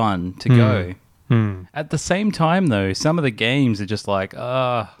lot of fun to go. At the same time, though, some of the games are just like,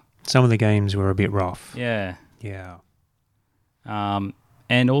 Some of the games were a bit rough. Yeah. Yeah.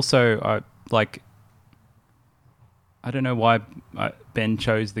 And also, I don't know why Ben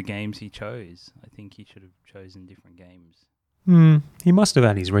chose the games he chose. I think he should have chosen different games. He must have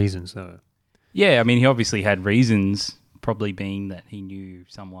had his reasons, though. Yeah, I mean, he obviously had reasons, probably being that he knew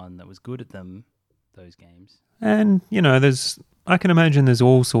someone that was good at them, those games. And, I can imagine there's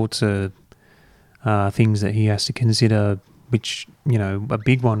all sorts of things that he has to consider, which, a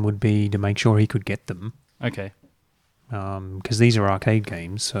big one would be to make sure he could get them. Okay. Because these are arcade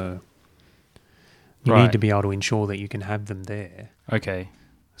games, so you need to be able to ensure that you can have them there. Okay.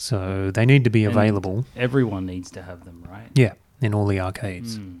 So they need to be available. Everyone needs to have them, right? Yeah, in all the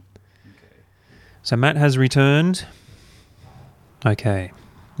arcades. Okay. So Matt has returned. Okay.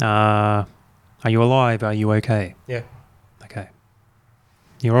 Are you alive? Are you okay? Yeah. Okay.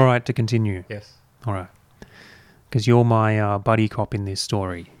 You're all right to continue? Yes. All right. Because you're my buddy cop in this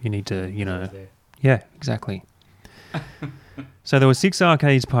story. You need to, Yeah, exactly. So there were 6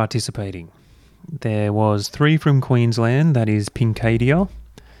 arcades participating. There was 3 from Queensland, that is Pincadia,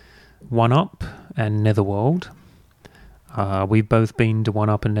 One Up and Netherworld. We've both been to One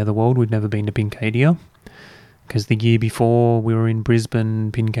Up and Netherworld. We've never been to Pincadia because the year before we were in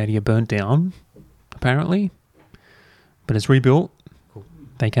Brisbane, Pincadia burnt down, apparently. But it's rebuilt. Cool.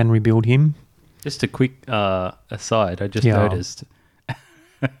 They can rebuild him. Just a quick aside, I just noticed.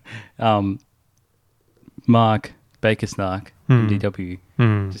 Mark Bakersnark from DW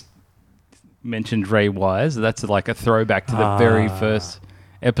just mentioned Ray Wise. That's like a throwback to the very first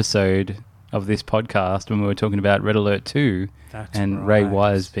episode of this podcast when we were talking about Red Alert 2 and Ray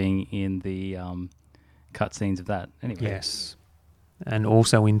Wise being in the cutscenes of that. Anyway. Yes. And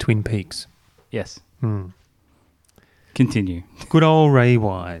also in Twin Peaks. Yes. Hmm. Continue. Good old Ray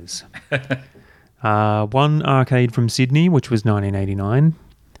Wise. One arcade from Sydney, which was 1989.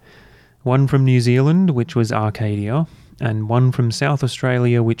 One from New Zealand, which was Arcadia. And one from South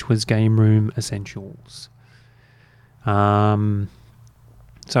Australia, which was Game Room Essentials. So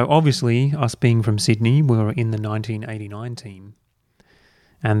obviously, us being from Sydney, we were in the 1989 team.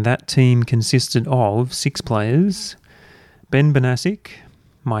 And that team consisted of 6 players: Ben Benasic,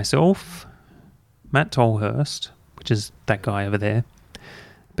 myself, Matt Tolhurst, which is that guy over there,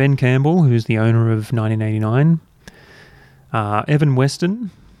 Ben Campbell, who's the owner of 1989, Evan Weston,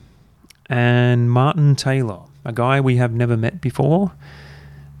 and Martin Taylor, a guy we have never met before,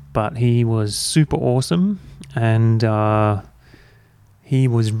 but he was super awesome, and he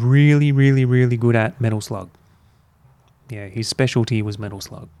was really, really, really good at Metal Slug. Yeah, his specialty was Metal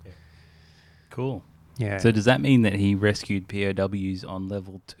Slug. Cool. Yeah. So does that mean that he rescued POWs on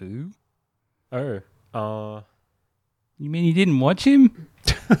level 2? Oh, You mean you didn't watch him?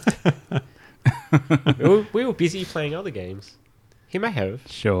 we were busy playing other games. He may have.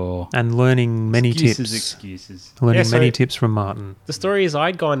 Sure. And learning many Excuses. Learning Yeah, so- many tips from Martin. The story is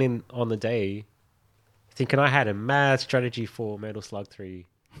I'd gone in on the day thinking I had a mad strategy for Metal Slug 3.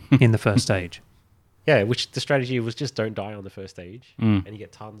 in the first stage. Yeah, which the strategy was just don't die on the first stage, Mm. and you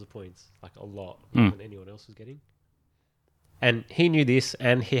get tons of points, like a lot more than anyone else was getting. And he knew this,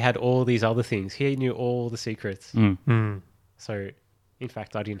 and he had all these other things. He knew all the secrets. Mm. Mm. So, in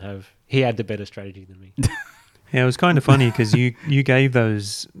fact, I didn't have. He had the better strategy than me. Yeah, it was kind of funny because you gave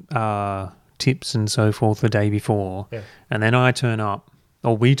those tips and so forth the day before, Yeah. and then we turn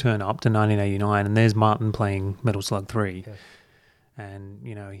up to 1989, and there's Martin playing Metal Slug 3. Yeah. And,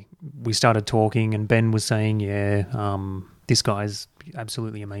 we started talking, and Ben was saying, this guy's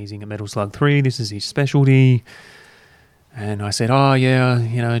absolutely amazing at Metal Slug 3. This is his specialty. And I said,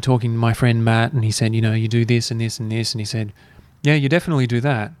 talking to my friend Matt, and he said, you do this and this and this. And he said, yeah, you definitely do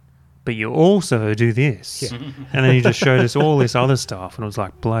that, but you also do this. Yeah. And then he just showed us all this other stuff, and it was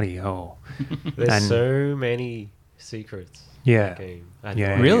like, bloody hell. There's And- so many secrets Yeah. in that game. I had Yeah.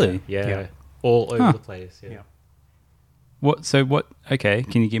 no idea. Really? Yeah. Yeah. All over Huh. the place. Yeah. Yeah. Okay,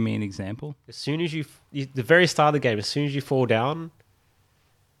 can you give me an example? As soon as the very start of the game, as soon as you fall down,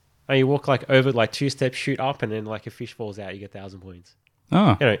 and you walk over 2 steps, shoot up, and then a fish falls out, you get 1,000 points.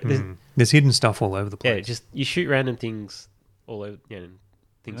 Oh, There's hidden stuff all over the Yeah, place. just you shoot random things all over, and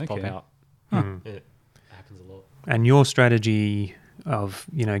things pop Okay. out. Mm. Yeah, it happens a lot. And your strategy of,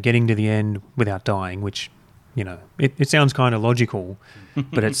 getting to the end without dying, which, it sounds kind of logical,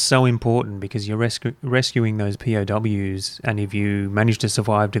 but it's so important because you're rescuing those POWs, and if you manage to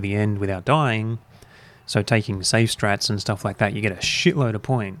survive to the end without dying, so taking safe strats and stuff like that, you get a shitload of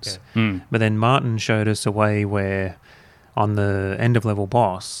points. But then Martin showed us a way where on the end of level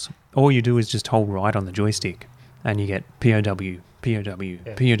boss, all you do is just hold right on the joystick and you get POW, POW,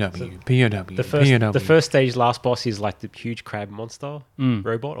 POW, POW, The first stage, last boss is the huge crab monster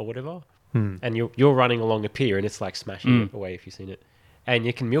robot or whatever, and you're running along a pier, and it's smashing it away if you've seen it, and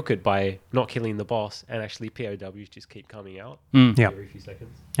you can milk it by not killing the boss, and actually POWs just keep coming out Yeah. every few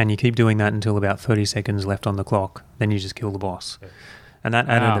seconds. And you keep doing that until about 30 seconds left on the clock. Then you just kill the boss. Yeah. And that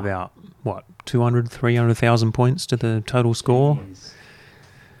added about, 200, 300,000 points to the total score?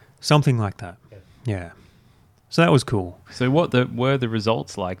 Something like that. Yeah. So that was cool. So what were the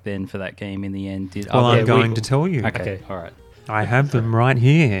results like then for that game in the end? Well, I'm yeah, going to tell you. Okay, Okay. all right. I have them right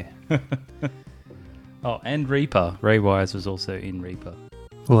here. Oh, and Reaper. Ray Wise was also in Reaper.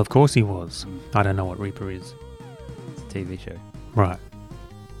 Well, of course he was. I don't know what Reaper is. It's a TV show. Right.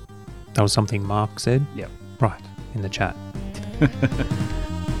 That was something Mark said? Yep. Right, in the chat.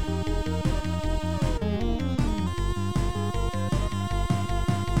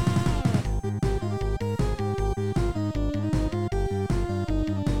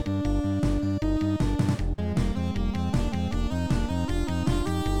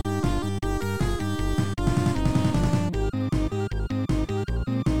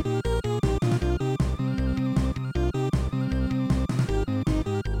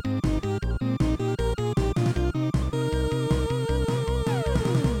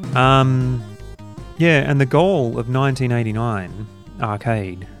 Yeah, and the goal of 1989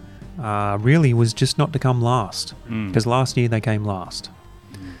 Arcade really was just not to come last, because last year they came last.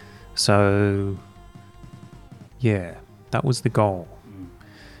 So, yeah, that was the goal.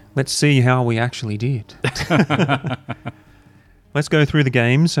 Let's see how we actually did. Let's go through the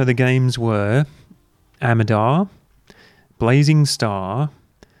games. So the games were Amadar, Blazing Star,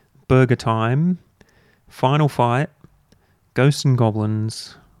 Burger Time, Final Fight, Ghosts and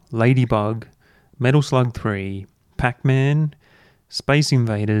Goblins, Ladybug, Metal Slug 3, Pac-Man, Space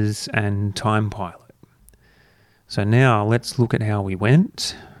Invaders, and Time Pilot. So now let's look at how we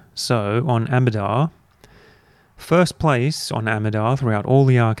went. So on Amadar, first place on Amadar throughout all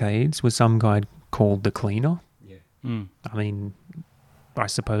the arcades was some guy called The Cleaner. Yeah. I mean, I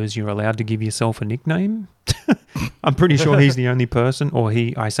suppose you're allowed to give yourself a nickname. I'm pretty sure he's the only person, or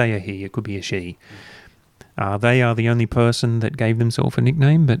I say a he, it could be a she. They are the only person that gave themselves a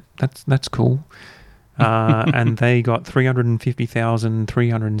nickname, but that's cool. And they got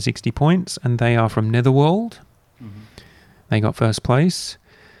 350,360 points, and they are from Netherworld. Mm-hmm. They got first place.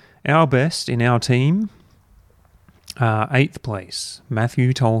 Our best in our team, 8th place,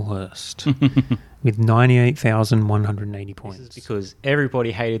 Matthew Tolhurst, with 98,180 points. This is because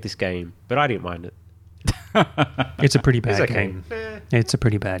everybody hated this game, but I didn't mind it. It's a pretty bad It's okay. game. Eh, It's a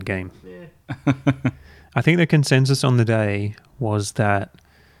pretty bad game. yeah. I think the consensus on the day was that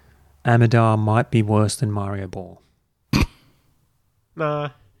Amadar might be worse than Mario Ball. Nah.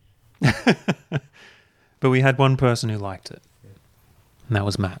 But we had one person who liked it. And that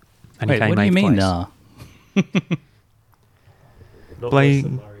was Matt. And Wait, he came what do you 8th mean, place. nah? Not Bla- worse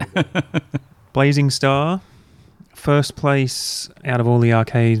than Mario Ball. Blazing Star. First place out of all the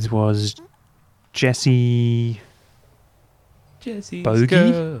arcades was Jesse Jesse's Bogey?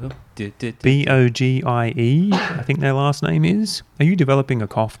 girl. Bogie. I think their last name is. Are you developing a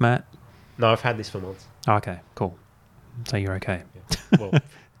cough, Matt? No, I've had this for months. Okay, cool. So you're okay. Yeah. Well,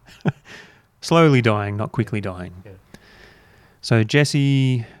 Slowly dying, not quickly dying. Yeah. So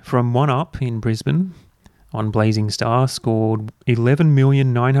Jesse from 1UP in Brisbane on Blazing Star scored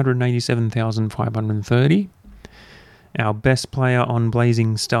 11,987,530. Our best player on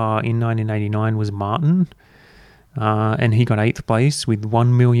Blazing Star in 1989 was Martin, and he got 8th place with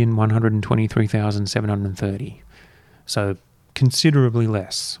 1,123,730. So considerably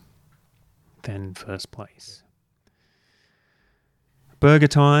less than first place. Burger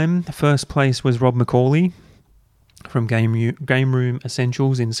Time, first place was Rob McCauley from Game Room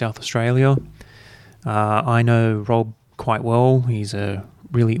Essentials in South Australia. I know Rob quite well. He's a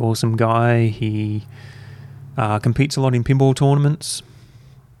really awesome guy. He competes a lot in pinball tournaments.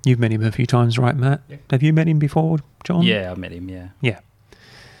 You've met him a few times, right, Matt? Yeah. Have you met him before, John? Yeah, I met him, yeah. Yeah.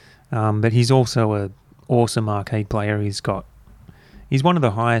 But he's also an awesome arcade player. He's one of the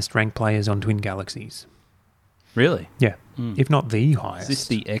highest ranked players on Twin Galaxies. Really? Yeah. Mm. If not the Is highest. this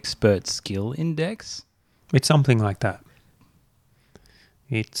the expert skill index? It's something like that.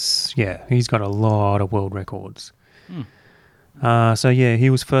 He's got a lot of world records. So he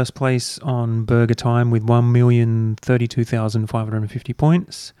was first place on Burger Time with 1,032,550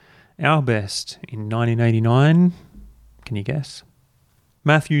 points. Our best in 1989, can you guess?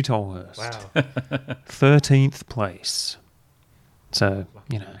 Matthew Tolhurst. wow. 13th place. So,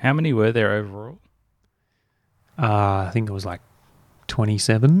 How many were there overall? I think it was like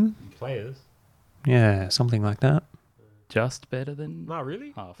 27. Players? Yeah, something like that. Just better than No,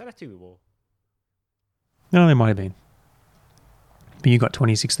 really? half. That has to be more. No, there might have been. But you got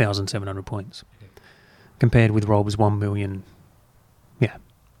 26,700 points. Compared with Rob's 1 million. Yeah.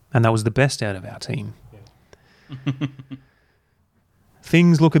 And that was the best out of our team. Yeah.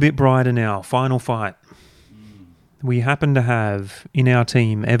 Things look a bit brighter now. Final fight. We happen to have in our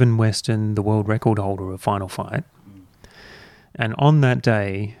team Evan Weston, the world record holder of Final Fight. And on that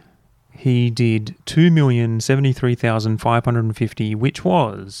day, he did 2,073,550, which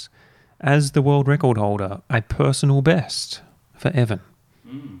was, as the world record holder, a personal best for Evan.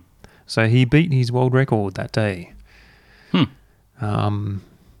 So he beat his world record that day. He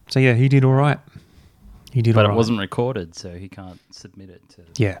did all right. But it wasn't recorded, so he can't submit it to...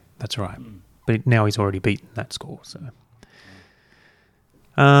 Yeah, that's right. But now he's already beaten that score. So,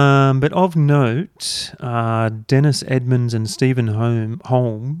 but of note, Dennis Edmonds and Stephen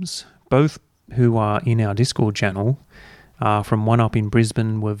Holmes, both who are in our Discord channel, from 1UP in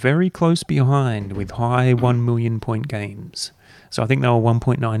Brisbane, were very close behind with high 1 million point games. So I think they were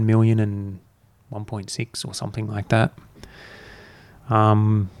 1.9 million and 1.6 or something like that.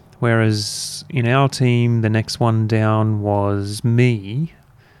 Whereas in our team, the next one down was me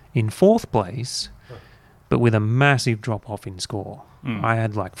in 4th place, but with a massive drop-off in score. I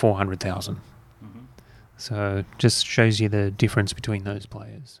had like 400,000. So just shows you the difference between those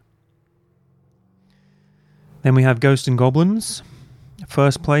players. Then we have Ghost and Goblins.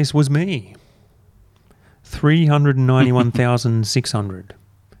 First place was me. 391,600.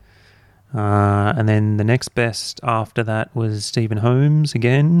 And then the next best after that was Stephen Holmes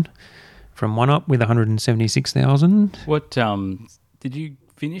again from 1UP with 176,000. What, did you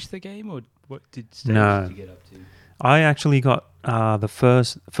finish the game, or what stage No. did you get up to? I actually got the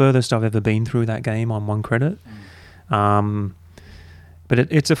furthest I've ever been through that game on 1 credit. But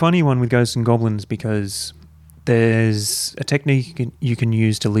it's a funny one with Ghosts and Goblins because there's a technique you can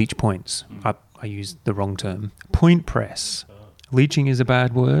use to leech points. I used the wrong term. Point press. Leeching is a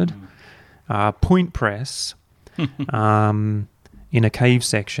bad word. Point press in a cave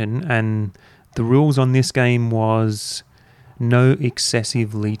section, and the rules on this game was no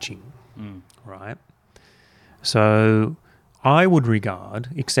excessive leeching, right? So I would regard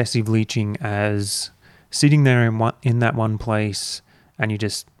excessive leeching as sitting there in that one place and you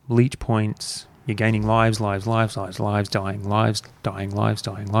just leech points, you're gaining lives, dying.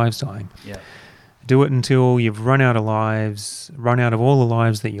 Yeah. Do it until you've run out of lives, run out of all the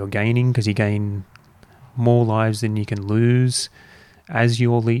lives that you're gaining, because you gain more lives than you can lose as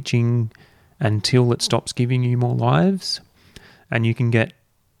you're leeching until it stops giving you more lives. And you can get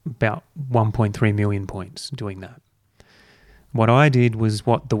about 1.3 million points doing that. What I did was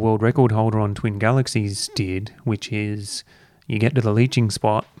what the world record holder on Twin Galaxies did, which is you get to the leeching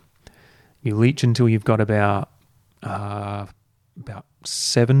spot, you leech until you've got about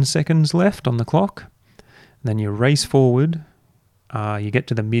 7 seconds left on the clock. Then you race forward. You get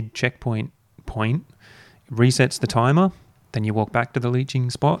to the mid checkpoint point. It resets the timer. Then you walk back to the leeching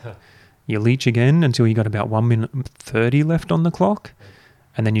spot. You leech again until you got about 1 minute 30 left on the clock.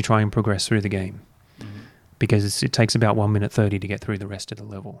 And then you try and progress through the game. Because it takes about 1 minute 30 to get through the rest of the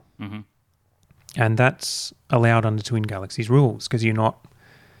level. And that's allowed under Twin Galaxies rules because you're not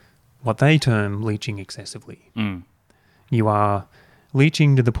what they term leeching excessively. You are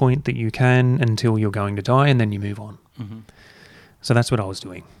leeching to the point that you can until you're going to die, and then you move on. So that's what I was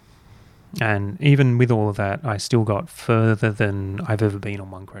doing. And even with all of that, I still got further than I've ever been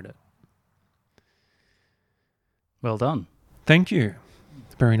on one credit. Well done. Thank you.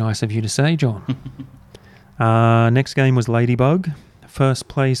 It's very nice of you to say, John. Next game was Ladybug. First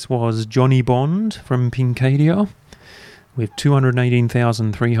place was Johnny Bond from Pincadia with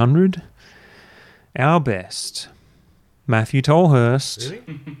 218,300. Our best, Matthew Tolhurst.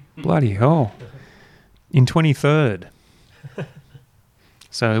 Really? Bloody hell. In 23rd.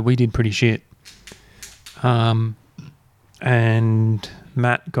 So we did pretty shit. And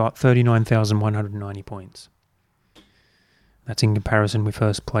Matt got 39,190 points. That's in comparison with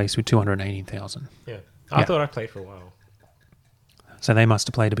first place with 218,000. Yeah. I thought I played for a while. So they must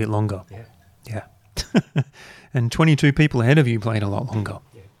have played a bit longer. Yeah. Yeah. And 22 people ahead of you played a lot longer.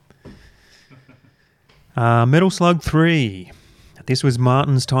 Yeah. Metal Slug 3. This was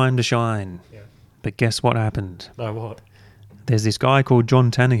Martin's time to shine. Yeah. But guess what happened? No, what? There's this guy called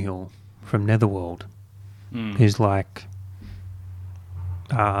John Tannehill from Netherworld who's like,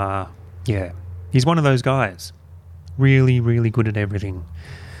 he's one of those guys. Really, really good at everything.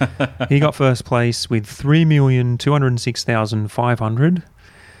 He got first place with 3,206,500,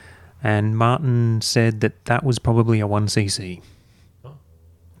 and Martin said that was probably a 1cc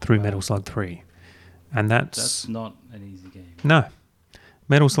through Metal Slug 3. And That's not an easy game. No.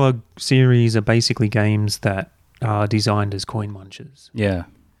 Metal Slug series are basically games that are designed as coin munchers. Yeah.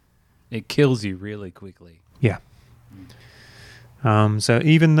 It kills you really quickly. Yeah. So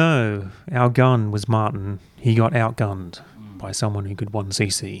even though our gun was Martin, he got outgunned by someone who could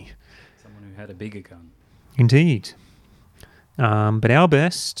 1cc. Someone who had a bigger gun. Indeed. But our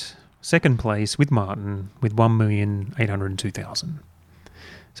best, second place with Martin, with 1,802,000.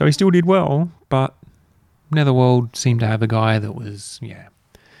 So he still did well, but Netherworld seemed to have a guy that was,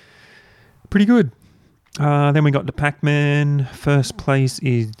 pretty good. Then we got to Pac-Man. First place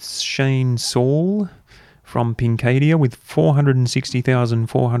is Shane Saul from Pincadia with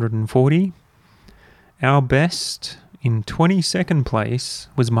 460,440. Our best in 22nd place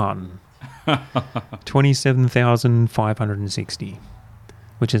was Martin. 27,560,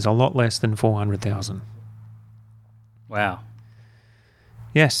 which is a lot less than 400,000. Wow.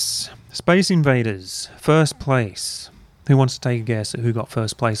 Yes, Space Invaders, first place. Who wants to take a guess at who got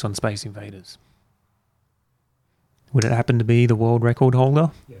first place on Space Invaders? Would it happen to be the world record holder?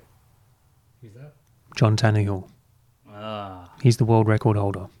 Yeah. Who's that? John Tannehill. He's the world record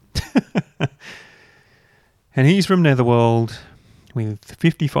holder. And he's from Netherworld with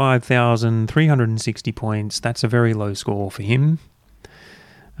 55,360 points. That's a very low score for him.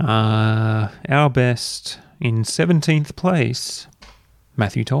 Our best in 17th place,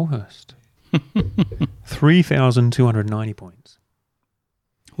 Matthew Tolhurst. 3,290 points.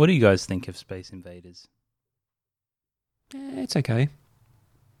 What do you guys think of Space Invaders? It's okay.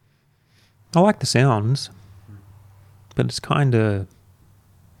 I like the sounds, but it's kind of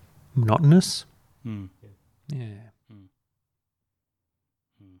monotonous. Yeah.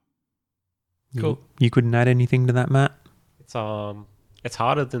 Cool. You couldn't add anything to that, Matt? It's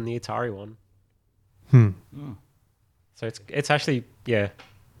harder than the Atari one. So it's actually, yeah.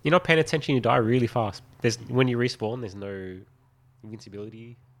 You're not paying attention, you die really fast. When you respawn, there's no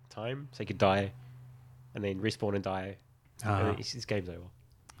invincibility time. So you could die and then respawn and die. And then it's game's over.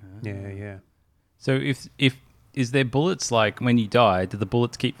 Yeah. So if is there bullets, like when you die, do the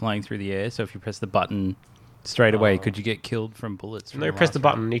bullets keep flying through the air? So if you press the button straight away, could you get killed from bullets? No, press the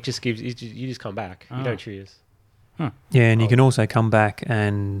button, it just gives you just come back. You don't choose. Yeah, and you can also come back,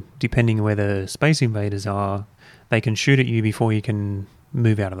 and depending where the Space Invaders are, they can shoot at you before you can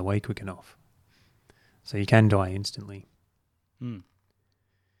move out of the way quick enough. So you can die instantly. But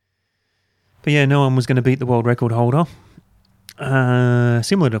yeah, no one was going to beat the world record holder.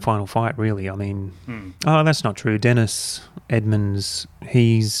 Similar to Final Fight, really. I mean, that's not true. Dennis Edmonds,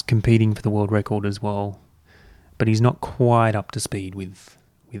 he's competing for the world record as well, but he's not quite up to speed with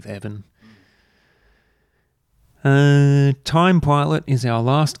Evan. Time Pilot is our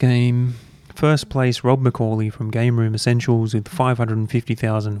last game. First place, Rob McCauley from Game Room Essentials with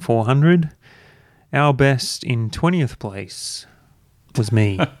 550,400. Our best in 20th place was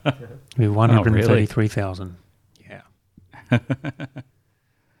me with 133,000. Yeah.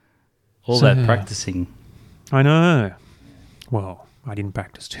 All that practicing. I know. Well, I didn't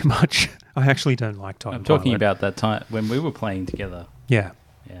practice too much. I actually don't like Time I'm Pilot. talking about that time when we were playing together. Yeah.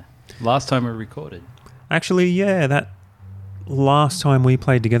 Yeah. Last time we recorded. Actually, yeah, that last time we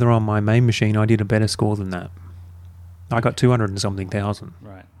played together on my main machine, I did a better score than that. I got 200 and something thousand.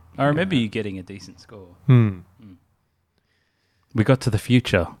 Right. I remember you getting a decent score. We got to the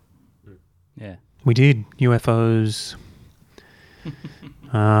future. Yeah. We did. UFOs.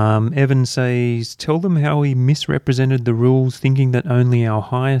 Evan says, tell them how we misrepresented the rules, thinking that only our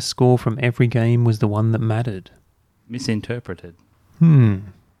highest score from every game was the one that mattered. Misinterpreted. Yeah,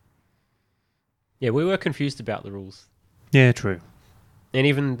 we were confused about the rules. Yeah, true. And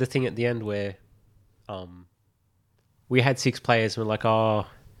even the thing at the end where we had 6 players and we're like, oh,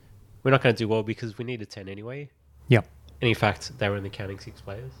 we're not going to do well because we needed 10 anyway. Yep. And in fact, they were only counting 6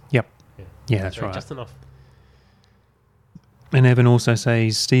 players. Yep. Yeah, that's right. Just enough. And Evan also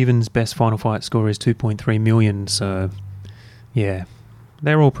says Stephen's best Final Fight score is 2.3 million. So, yeah,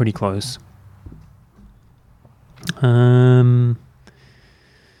 they're all pretty close. All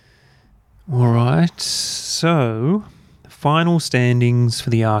right. So, final standings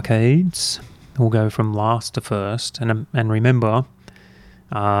for the arcades. We'll go from last to first. And remember,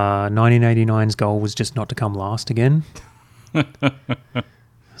 1989's goal was just not to come last again.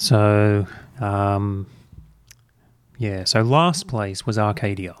 So, so last place was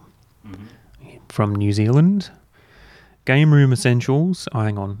Arcadia from New Zealand. Game Room Essentials,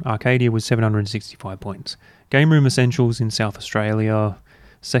 Arcadia was 765 points. Game Room Essentials in South Australia,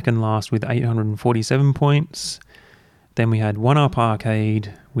 second last with 847 points. Then we had One Up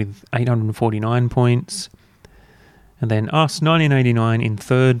Arcade with 849 points. And then us, 1989, in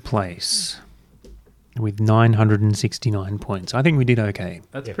third place with 969 points. I think we did okay.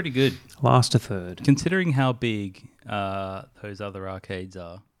 That's pretty good. Last to third. Considering how big those other arcades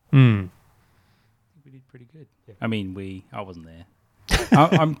are, we did pretty good. Yeah. I mean, I wasn't there.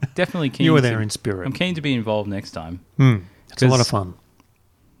 I'm definitely keen. You were there in spirit. I'm keen to be involved next time. It's a lot of fun.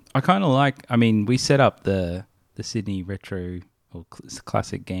 I kind of we set up the Sydney Retro or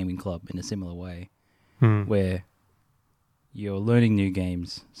Classic Gaming Club in a similar way, where you're learning new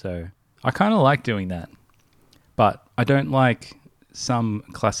games. So I kind of like doing that. But I don't like some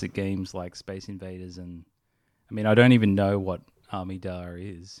classic games like Space Invaders, and I don't even know what Armida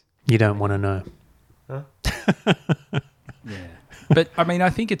is. You don't want to know. Huh? Yeah. But I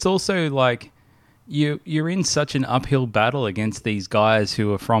think it's also like you're in such an uphill battle against these guys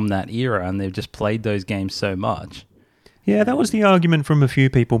who are from that era and they've just played those games so much. Yeah, that was the argument from a few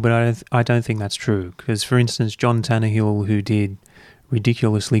people, but I don't think that's true. Because, for instance, John Tannehill, who did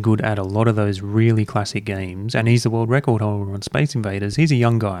ridiculously good at a lot of those really classic games, and he's the world record holder on Space Invaders, he's a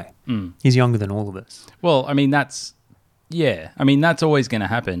young guy. He's younger than all of us. Well, that's always going to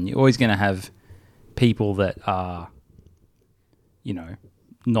happen. You're always going to have people that are,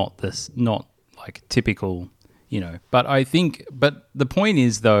 not like typical, But the point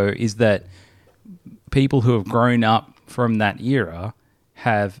is that people who have grown up from that era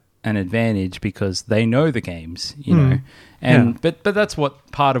have an advantage because they know the games, but that's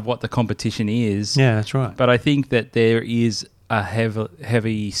part of what the competition is. Yeah, that's right. But I think that there is a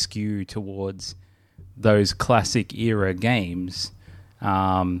heavy skew towards those classic era games,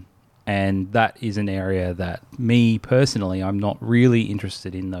 and that is an area that me personally, I'm not really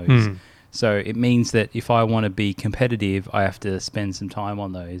interested in those. So it means that if I want to be competitive, I have to spend some time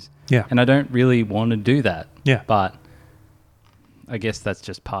on those. Yeah. And I don't really want to do that. Yeah. But I guess that's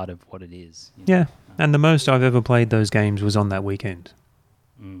just part of what it is. Yeah, and the most I've ever played those games was on that weekend.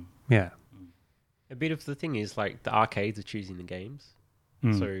 Mm. Yeah. A bit of the thing is, like, the arcades are choosing the games.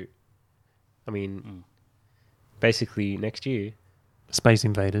 Mm. So, I mean, basically next year Space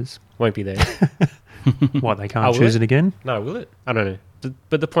Invaders. won't be there. What, they Oh, can't will choose it? it again? No, will it? I don't know.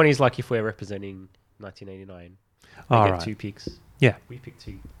 But the point is, like, if we're representing 1989, we All get right. 2 picks. Yeah. We pick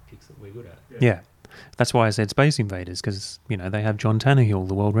 2 picks that we're good at. Yeah. That's why I said Space Invaders, because, you know, they have John Tannehill,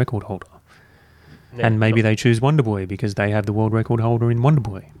 the world record holder. Yeah, And maybe they choose Wonder Boy because they have the world record holder in Wonder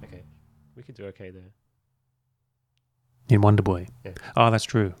Boy. Okay. We could do okay there. In Wonder Boy. Yeah. Oh, that's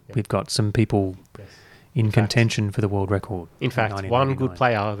true. Yeah. We've got some people Yes. in fact- contention for the world record. In fact, 1989. 1 good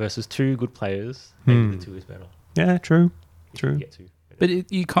player versus 2 good players, maybe the 2 is better. Yeah, true. If True. you get 2.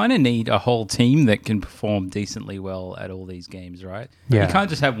 But you kind of need a whole team that can perform decently well at all these games, right? Yeah. You can't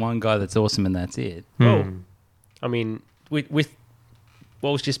just have one guy that's awesome and that's it. Well, Hmm. I mean, with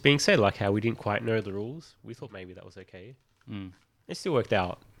what was just being said, like how we didn't quite know the rules, we thought maybe that was okay. Mm. It still worked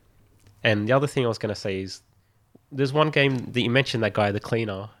out. And the other thing I was going to say is, there's one game that you mentioned, that guy, the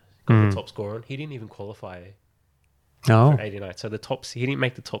cleaner, got the top score on. He didn't even qualify Oh, for 89. So he didn't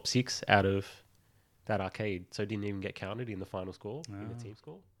make the top 6 out of that arcade. So it didn't even get counted in the final score, in the team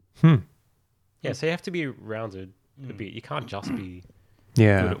score. Yeah, so you have to be rounded a bit. You can't just be... Good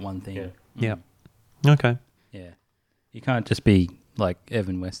yeah. at one thing. Yeah. Yeah. Okay. Yeah. You can't just be like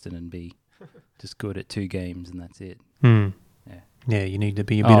Evan Weston and be just good at 2 games and that's it. Hmm. Yeah. Yeah, you need to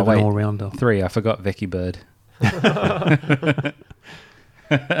be a bit Oh, of wait. an all-rounder. 3, I forgot Vicky Bird.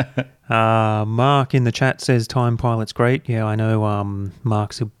 Mark in the chat says Time Pilot's great. Yeah, I know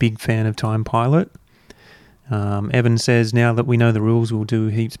Mark's a big fan of Time Pilot. Evan says, now that we know the rules, we'll do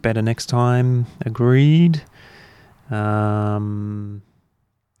heaps better next time. Agreed. 89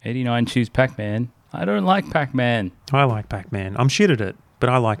 choose Pac-Man. I don't like Pac-Man. I like Pac-Man. I'm shit at it, but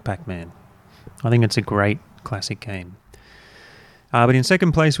I like Pac-Man. I think it's a great classic game. But in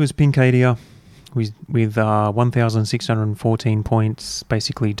second place was Pincadia with 1,614 points,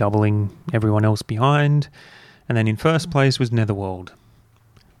 basically doubling everyone else behind. And then in first place was Netherworld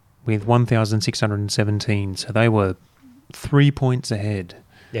with 1,617. So they were 3 points ahead.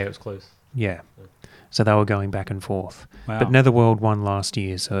 Yeah, it was close. Yeah. So they were going back and forth. Wow. But Netherworld won last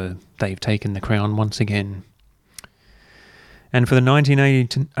year, so they've taken the crown once again. And for the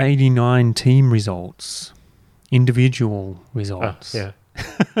 1989 team results, individual results. Yeah.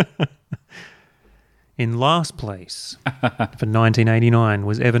 In last place for 1989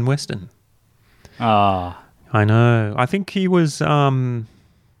 was Evan Weston. Ah. I know. I think he was,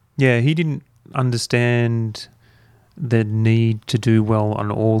 he didn't understand the need to do well on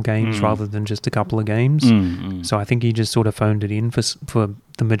all games rather than just a couple of games. So I think he just sort of phoned it in for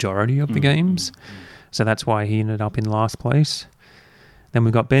the majority of the games. So that's why he ended up in last place. Then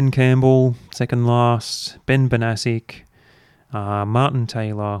we've got Ben Campbell, second last, Ben Benasik, Martin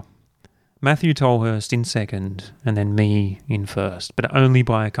Taylor, Matthew Tolhurst in second, and then me in first, but only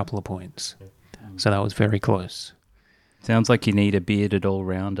by a couple of points. So that was very close. Sounds like you need a bearded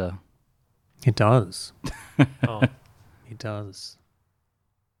all-rounder. It does. Oh, It does.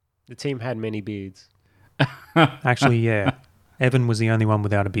 the team had many beards. Actually, yeah. Evan was the only one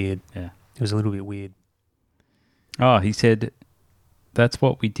without a beard. Yeah. It was a little bit weird. Oh, he said that's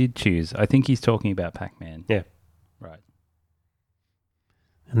what we did choose. I think he's talking about Pac-Man. Yeah. Right.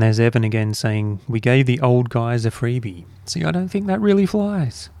 And there's Evan again saying, we gave the old guys a freebie. See, I don't think that really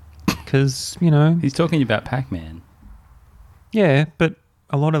flies. Because, He's talking about Pac-Man. yeah, but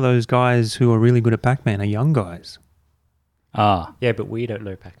a lot of those guys who are really good at Pac-Man are young guys. Ah. Yeah, but we don't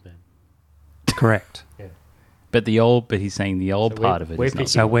know Pac-Man. Correct. But he's saying the old So part of it we're is not. picking-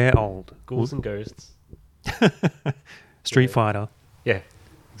 So we're old. Ghouls and ghosts. Street Yeah. Fighter. Yeah,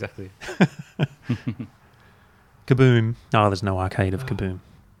 exactly. Kaboom. Oh, there's no arcade of Kaboom.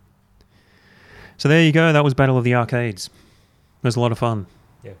 So there you go. That was Battle of the Arcades. It was a lot of fun.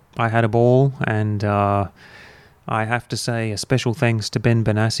 Yeah. I had a ball, and I have to say a special thanks to Ben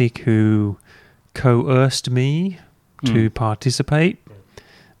Benasik, who coerced me to participate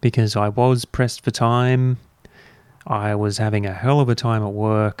because I was pressed for time. I was having a hell of a time at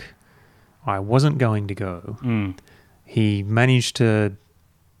work. I wasn't going to go. He managed to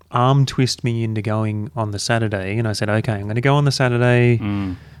arm twist me into going on the Saturday, and I said, okay, I'm going to go on the Saturday.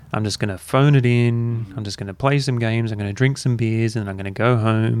 I'm just going to phone it in. I'm just going to play some games. I'm going to drink some beers, and I'm going to go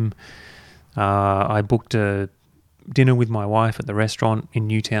home. I booked a dinner with my wife at the restaurant in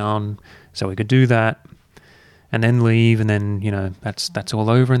Newtown so we could do that and then leave, and then, that's all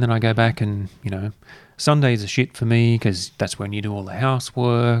over, and then I go back and, Sundays are shit for me because that's when you do all the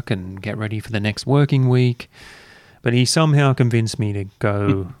housework and get ready for the next working week. But he somehow convinced me to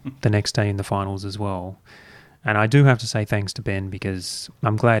go the next day in the finals as well. And I do have to say thanks to Ben because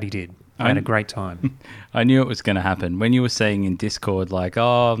I'm glad he did. I had a great time. I knew it was going to happen. When you were saying in Discord, like,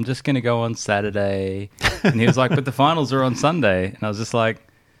 oh, I'm just going to go on Saturday. And he was like, but the finals are on Sunday. And I was just like,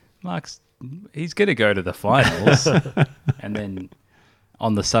 Mark's, he's going to go to the finals. And then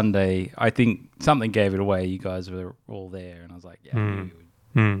on the Sunday, I think something gave it away. You guys were all there. And I was like, yeah, you would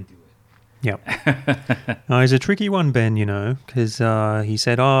do it. Yep. No, he's a tricky one, Ben, because he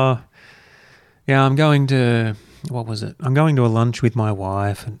said, yeah, I'm going to... What was it? I'm going to a lunch with my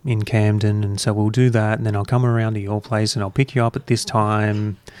wife in Camden, and so we'll do that, and then I'll come around to your place and I'll pick you up at this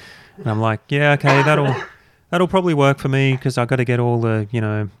time. And I'm like, yeah, okay, that'll probably work for me because I've got to get all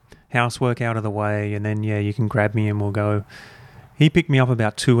the, housework out of the way, and then, yeah, you can grab me and we'll go. He picked me up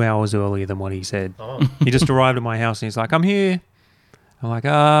about 2 hours earlier than what he said. Oh. He just arrived at my house and he's like, I'm here. I'm like,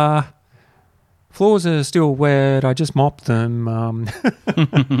 floors are still wet. I just mopped them.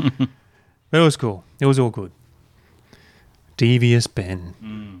 But it was cool. It was all good. Devious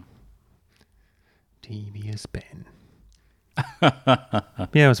Ben. Devious Ben. Yeah,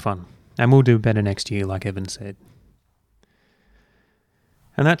 it was fun. And we'll do better next year, like Evan said.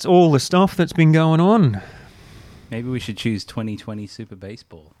 And that's all the stuff that's been going on. Maybe we should choose 2020 Super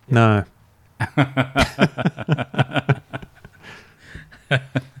Baseball. No.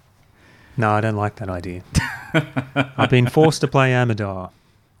 No, I don't like that idea. I've been forced to play Amador.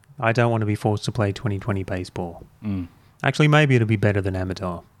 I don't want to be forced to play 2020 baseball. Actually, maybe it'll be better than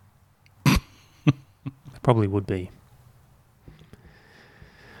Amador. It probably would be.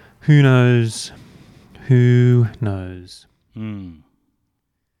 Who knows? Who knows? Indeed.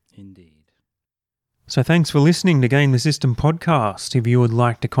 So thanks for listening to Game the System podcast. If you would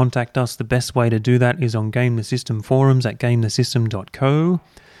like to contact us, the best way to do that is on Game the System forums at gamethesystem.co.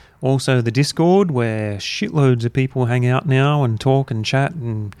 Also the Discord, where shitloads of people hang out now and talk and chat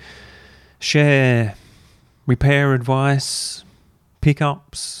and share repair advice,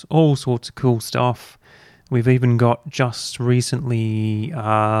 pickups, all sorts of cool stuff. We've even got just recently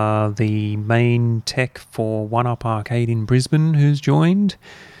the main tech for One Up Arcade in Brisbane who's joined,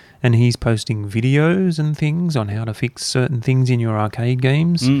 and he's posting videos and things on how to fix certain things in your arcade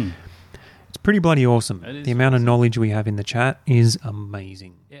games. It's pretty bloody awesome. The amount of knowledge we have in the chat is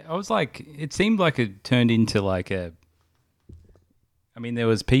amazing. Yeah, I was like, it seemed like it turned into like a... I mean, there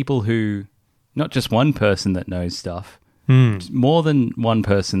was people who... Not just one person that knows stuff. More than one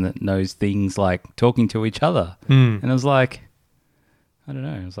person that knows things like talking to each other. And I was like, I don't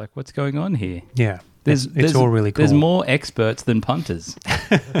know. I was like, what's going on here? Yeah. It's all really cool. There's more experts than punters.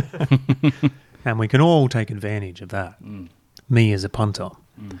 And we can all take advantage of that. Me as a punter.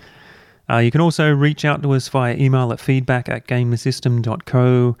 You can also reach out to us via email at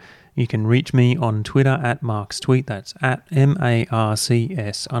feedback@gamethesystem.co. You can reach me on Twitter at MarksTweet. That's at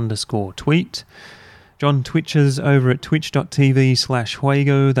MARCS_tweet. John Twitches over at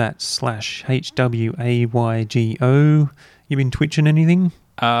twitch.tv/Huaygo. That's /HWAYGO. You been twitching anything?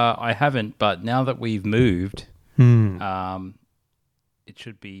 I haven't, but now that we've moved, it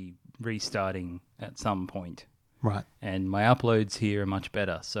should be restarting at some point. Right. And my uploads here are much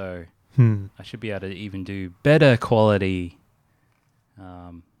better, so I should be able to even do better quality.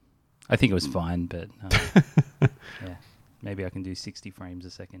 I think it was fine, but yeah, maybe I can do 60 frames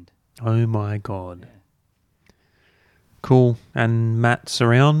a second. Oh my God. Yeah. Cool. And Matt's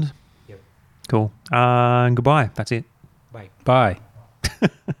around? Yep. Cool. And goodbye. That's it. Bye. Bye.